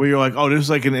 Where you're like, oh, this is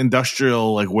like an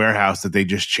industrial like warehouse that they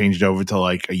just changed over to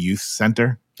like a youth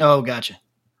center. Oh, gotcha.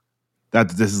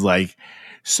 This is like,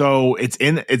 so it's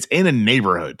in a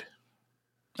neighborhood.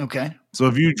 Okay. So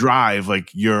if you drive, like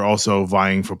you're also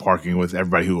vying for parking with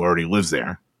everybody who already lives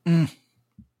there.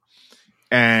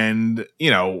 And,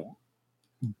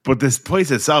 but this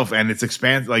place itself and its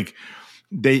expanse, like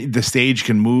the stage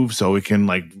can move so it can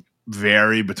like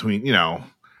vary between,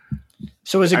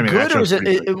 So is it good, or is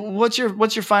it what's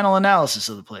your final analysis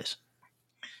of the place?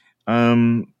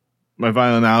 My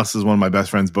final analysis is one of my best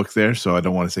friend's books there, so I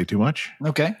don't want to say too much.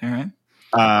 Okay. All right.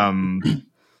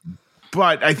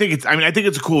 But I think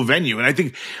it's a cool venue, and I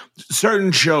think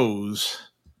certain shows,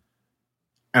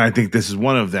 and I think this is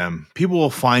one of them, people will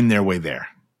find their way there.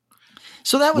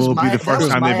 So that was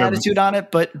my attitude on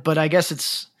it, but I guess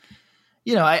it's,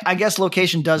 I guess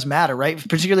location does matter, right?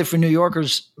 Particularly for New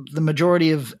Yorkers, the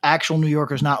majority of actual New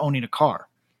Yorkers not owning a car.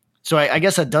 So I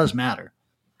guess that does matter.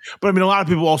 But I mean, a lot of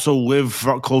people also live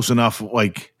close enough,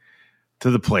 like, to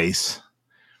the place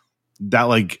that,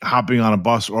 like, hopping on a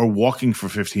bus or walking for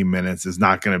 15 minutes is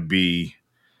not going to be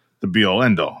the be-all,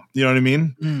 end-all. You know what I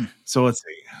mean? So let's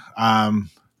see.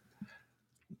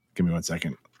 Give me 1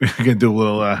 second. We're going to do a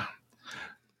little...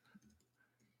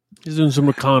 He's doing some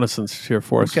reconnaissance here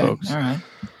for us, folks. All right.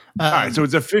 All right, so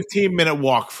it's a 15-minute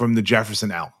walk from the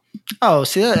Jefferson L. Oh,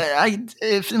 see,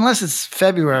 unless it's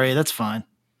February, that's fine.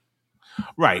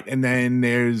 Right, and then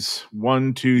there's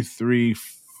 1, 2, 3,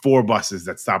 4 buses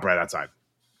that stop right outside.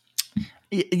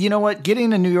 You know what?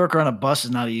 Getting a New Yorker on a bus is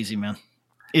not easy, man.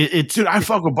 Dude, I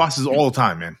fuck with buses all the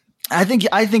time, man. I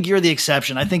think you're the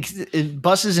exception. I think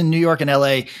buses in New York and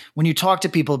LA, when you talk to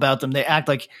people about them, they act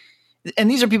like,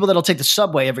 and these are people that'll take the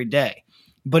subway every day.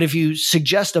 But if you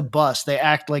suggest a bus, they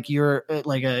act like you're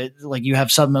like you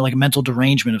have something like a mental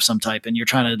derangement of some type, and you're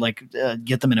trying to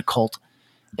get them in a cult.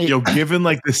 Given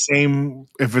like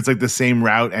if it's like the same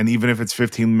route, and even if it's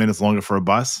 15 minutes longer for a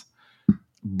bus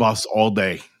all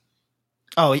day.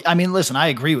 Oh, I mean, listen, I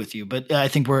agree with you, but I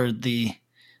think we're the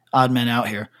odd men out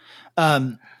here.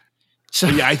 So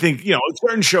But yeah, I think, a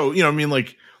certain show, I mean,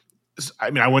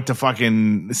 I went to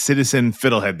fucking Citizen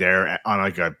Fiddlehead there on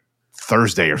like a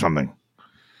Thursday or something,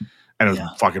 and it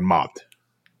was fucking mobbed.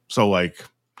 So like,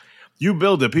 you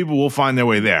build it, people will find their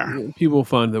way there. People will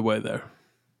find their way there.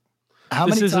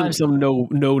 This isn't some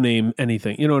no name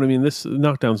anything. You know what I mean? This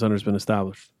Knockdown Center has been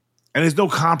established. And there's no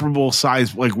comparable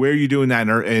size. Like, where are you doing that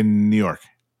in New York?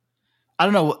 I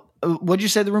don't know. What'd you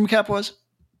say the room cap was?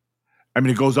 I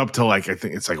mean, it goes up to like, I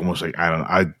think it's like almost like, I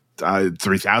don't know,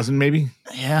 3,000 maybe.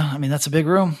 Yeah. I mean, that's a big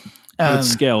room.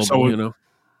 It's scalable,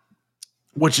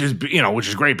 Which is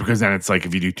great, because then it's like,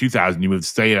 if you do 2,000, you move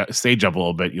the stage up a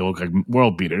little bit, you look like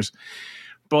world beaters.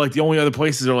 But like, the only other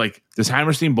places are like this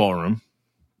Hammerstein Ballroom,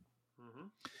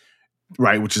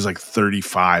 right, which is like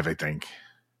 35, I think.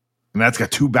 And that's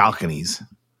got 2 balconies,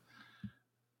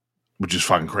 which is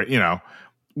fucking crazy,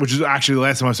 which is actually the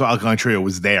last time I saw Alkaline Trio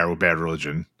was there with Bad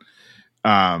Religion.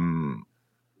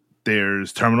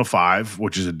 There's Terminal 5,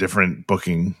 which is a different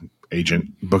booking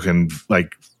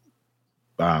like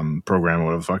program or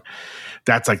whatever the fuck.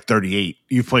 That's like 38.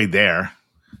 You've played there.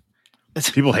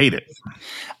 People hate it.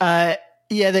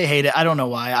 Yeah, they hate it. I don't know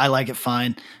why. I like it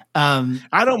fine.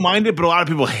 I don't mind it, but a lot of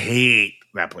people hate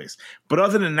that place. But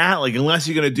other than that, like, unless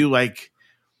you're gonna do like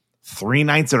 3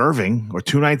 nights at Irving or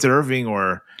 2 nights at Irving,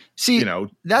 or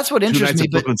that's what interests me.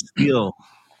 But Steel.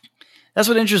 That's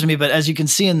what interests me. But as you can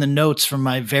see in the notes from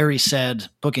my very sad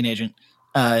booking agent,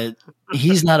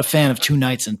 he's not a fan of 2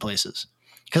 nights in places.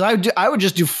 Because I would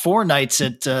just do 4 nights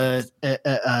at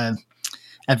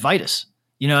Vitus.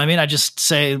 You know what I mean? I just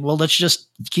say, well, let's just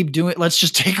keep doing it. Let's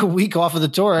just take a week off of the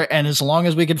tour. And as long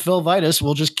as we can fill Vitus,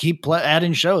 we'll just keep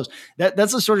adding shows.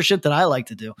 That's the sort of shit that I like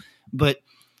to do. But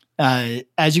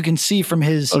as you can see from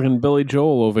his fucking Billy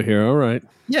Joel over here. All right.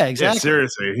 Yeah, exactly. Yeah,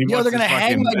 seriously. They're going to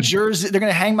hang my jersey. They're going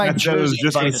to hang my jersey. I was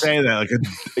just going to say that, like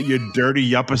your dirty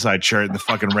Yuppicide shirt in the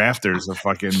fucking rafters of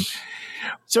fucking.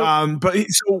 So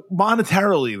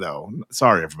monetarily though,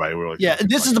 sorry everybody. We're like,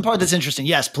 this is the part that's interesting.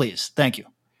 Yes, please. Thank you.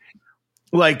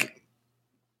 Like,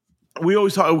 we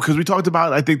always talk, because we talked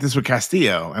about, I think this with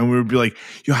Castillo, and we would be like,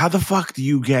 how the fuck do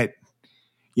you get,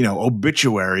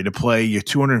 Obituary to play your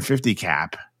 250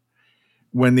 cap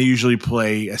when they usually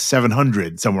play a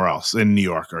 700 somewhere else in New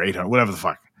York, or 800, whatever the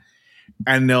fuck.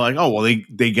 And they're like, oh, well,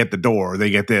 they get the door, or they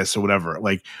get this or whatever.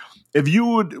 Like, if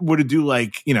you were to do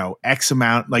like, X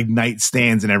amount, like night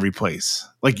stands in every place,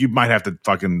 like, you might have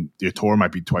to your tour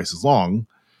might be twice as long.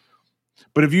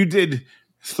 But if you did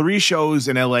 3 shows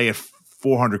in LA at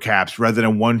 400 caps rather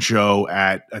than 1 show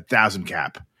at 1,000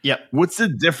 cap. Yep. What's the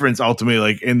difference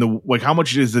ultimately? Like, how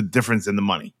much is the difference in the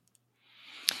money?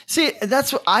 See,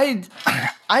 that's what I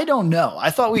don't know. I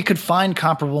thought we could find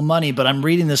comparable money, but I'm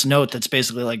reading this note that's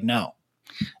basically like, no.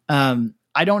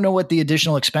 I don't know what the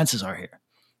additional expenses are here.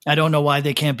 I don't know why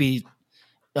they can't be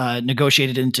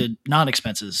negotiated into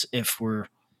non-expenses if we're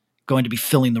going to be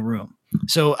filling the room.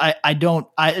 So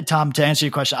Tom, to answer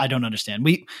your question, I don't understand.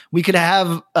 We could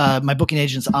have my booking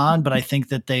agents on, but I think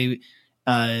that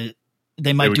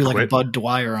they might do like a Bud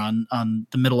Dwyer on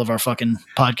the middle of our fucking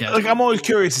podcast. Like, I'm always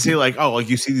curious to see, like, like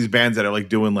you see these bands that are like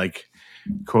doing like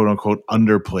quote unquote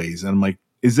underplays, and I'm like,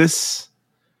 is this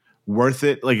worth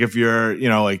it? Like, if you're,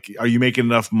 like, are you making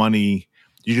enough money?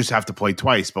 You just have to play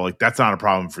twice, but like, that's not a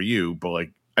problem for you. But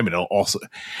like, you're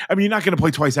not going to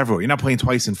play twice everywhere. You're not playing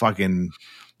twice in fucking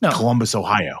Columbus,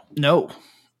 Ohio. No.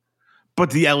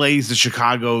 But the LAs, the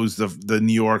Chicagos, the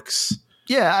New Yorks.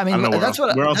 Yeah, I mean, where else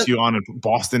are you on?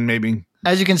 Boston, maybe?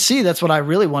 As you can see, that's what I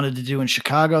really wanted to do in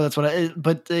Chicago. That's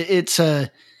but it's I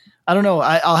don't know.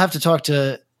 I'll have to talk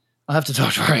to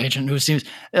our agent, who seems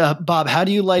Bob. How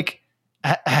do you like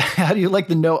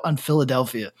the note on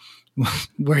Philadelphia,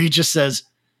 where he just says,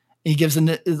 he gives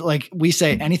like, we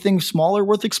say anything smaller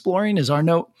worth exploring is our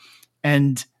note,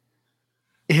 and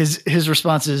his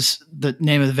response is the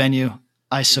name of the venue,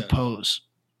 I suppose.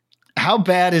 How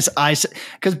bad is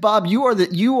because Bob, you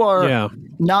are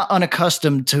not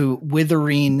unaccustomed to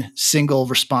withering single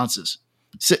responses.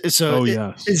 So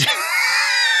yes.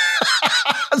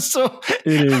 So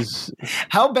it is.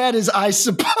 How bad is I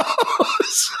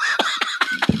suppose?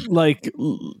 Like,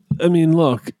 I mean,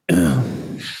 look,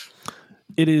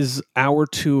 it is hour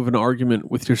 2 of an argument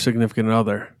with your significant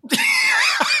other.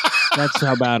 That's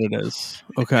how bad it is.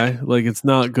 Okay. Like, it's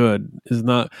not good. It's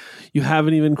not, you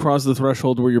haven't even crossed the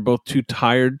threshold where you're both too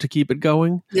tired to keep it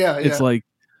going. Yeah. It's like,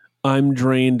 I'm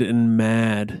drained and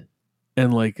mad.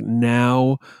 And like,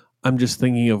 now I'm just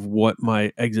thinking of what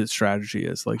my exit strategy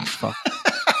is. Like, fuck.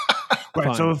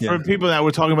 Right. So for people that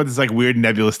we're talking about this like weird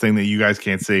nebulous thing that you guys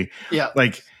can't see. Yeah.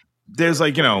 Like, there's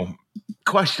like,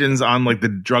 questions on like the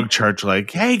drug church,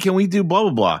 like, hey, can we do blah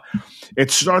blah blah?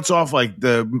 It starts off like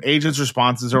the agent's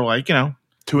responses are like,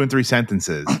 2 and 3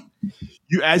 sentences.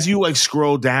 As you like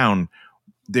scroll down,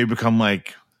 they become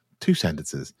like 2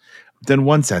 sentences, then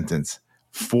 1 sentence,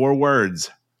 4 words.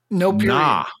 No period.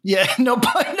 Nah. Yeah, no.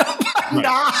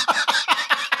 Nah.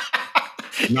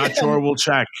 Not sure. We'll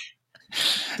check.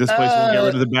 This place won't get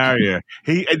rid of the barrier.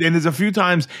 And there's a few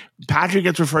times Patrick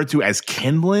gets referred to as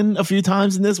Kindlin a few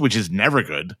times in this, which is never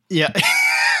good. Yeah.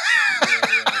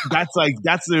 That's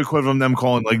the equivalent of them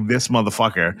calling like this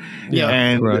motherfucker. Yeah.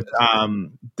 And right.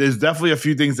 There's definitely a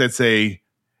few things that say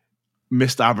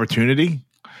missed opportunity.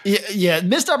 Yeah.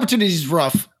 Missed opportunity is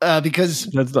rough because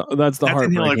That's the That's in here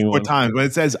heartbreaking like 4 one. times. When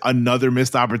it says another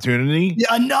missed opportunity,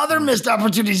 another missed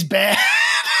opportunity is bad.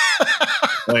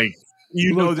 like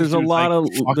Look, there's a lot of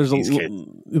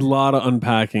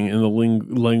unpacking in the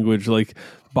language, like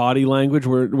body language.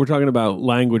 We're talking about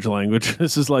language.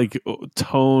 This is like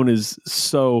tone is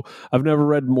so. I've never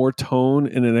read more tone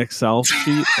in an Excel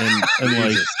sheet,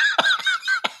 and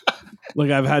like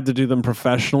I've had to do them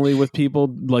professionally with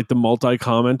people, like the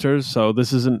multi-commenters. So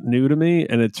this isn't new to me,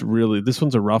 and this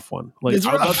one's a rough one. Like It's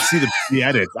I'd rough. love to see the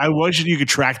edits. I wish you could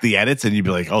track the edits, and you'd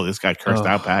be like, "Oh, this guy cursed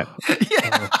out Pat."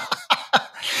 Yeah.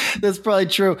 That's probably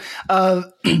true.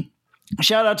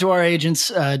 Shout out to our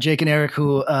agents, Jake and Eric,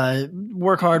 who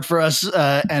work hard for us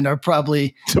and are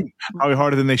probably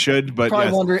harder than they should, but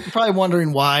probably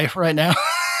wondering why right now.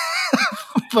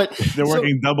 But they're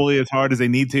working doubly as hard as they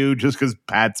need to just because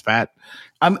Pat's Pat.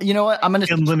 You know what?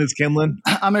 Kindlin is Kindlin.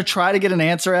 I'm gonna try to get an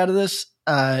answer out of this.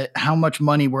 How much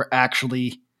money we're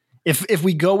actually, if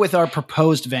we go with our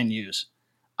proposed venues,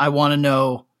 I want to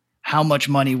know how much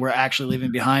money we're actually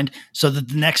leaving behind, so that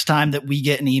the next time that we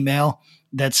get an email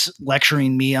that's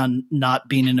lecturing me on not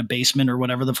being in a basement or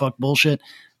whatever the fuck bullshit,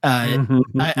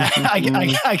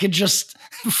 I could just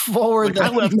forward I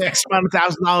that. left X amount of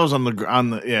 $1,000 on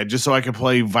the just so I could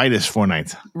play Vitus 4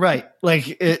 nights. Right. Like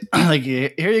here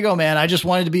you go, man. I just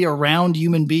wanted to be around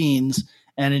human beings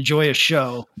and enjoy a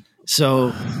show.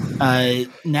 So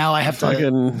now I have to.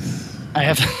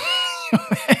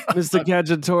 Mr.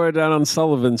 Cacciatore down on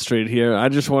Sullivan Street here. I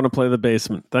just want to play the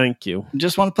basement. Thank you.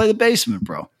 Just want to play the basement,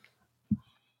 bro.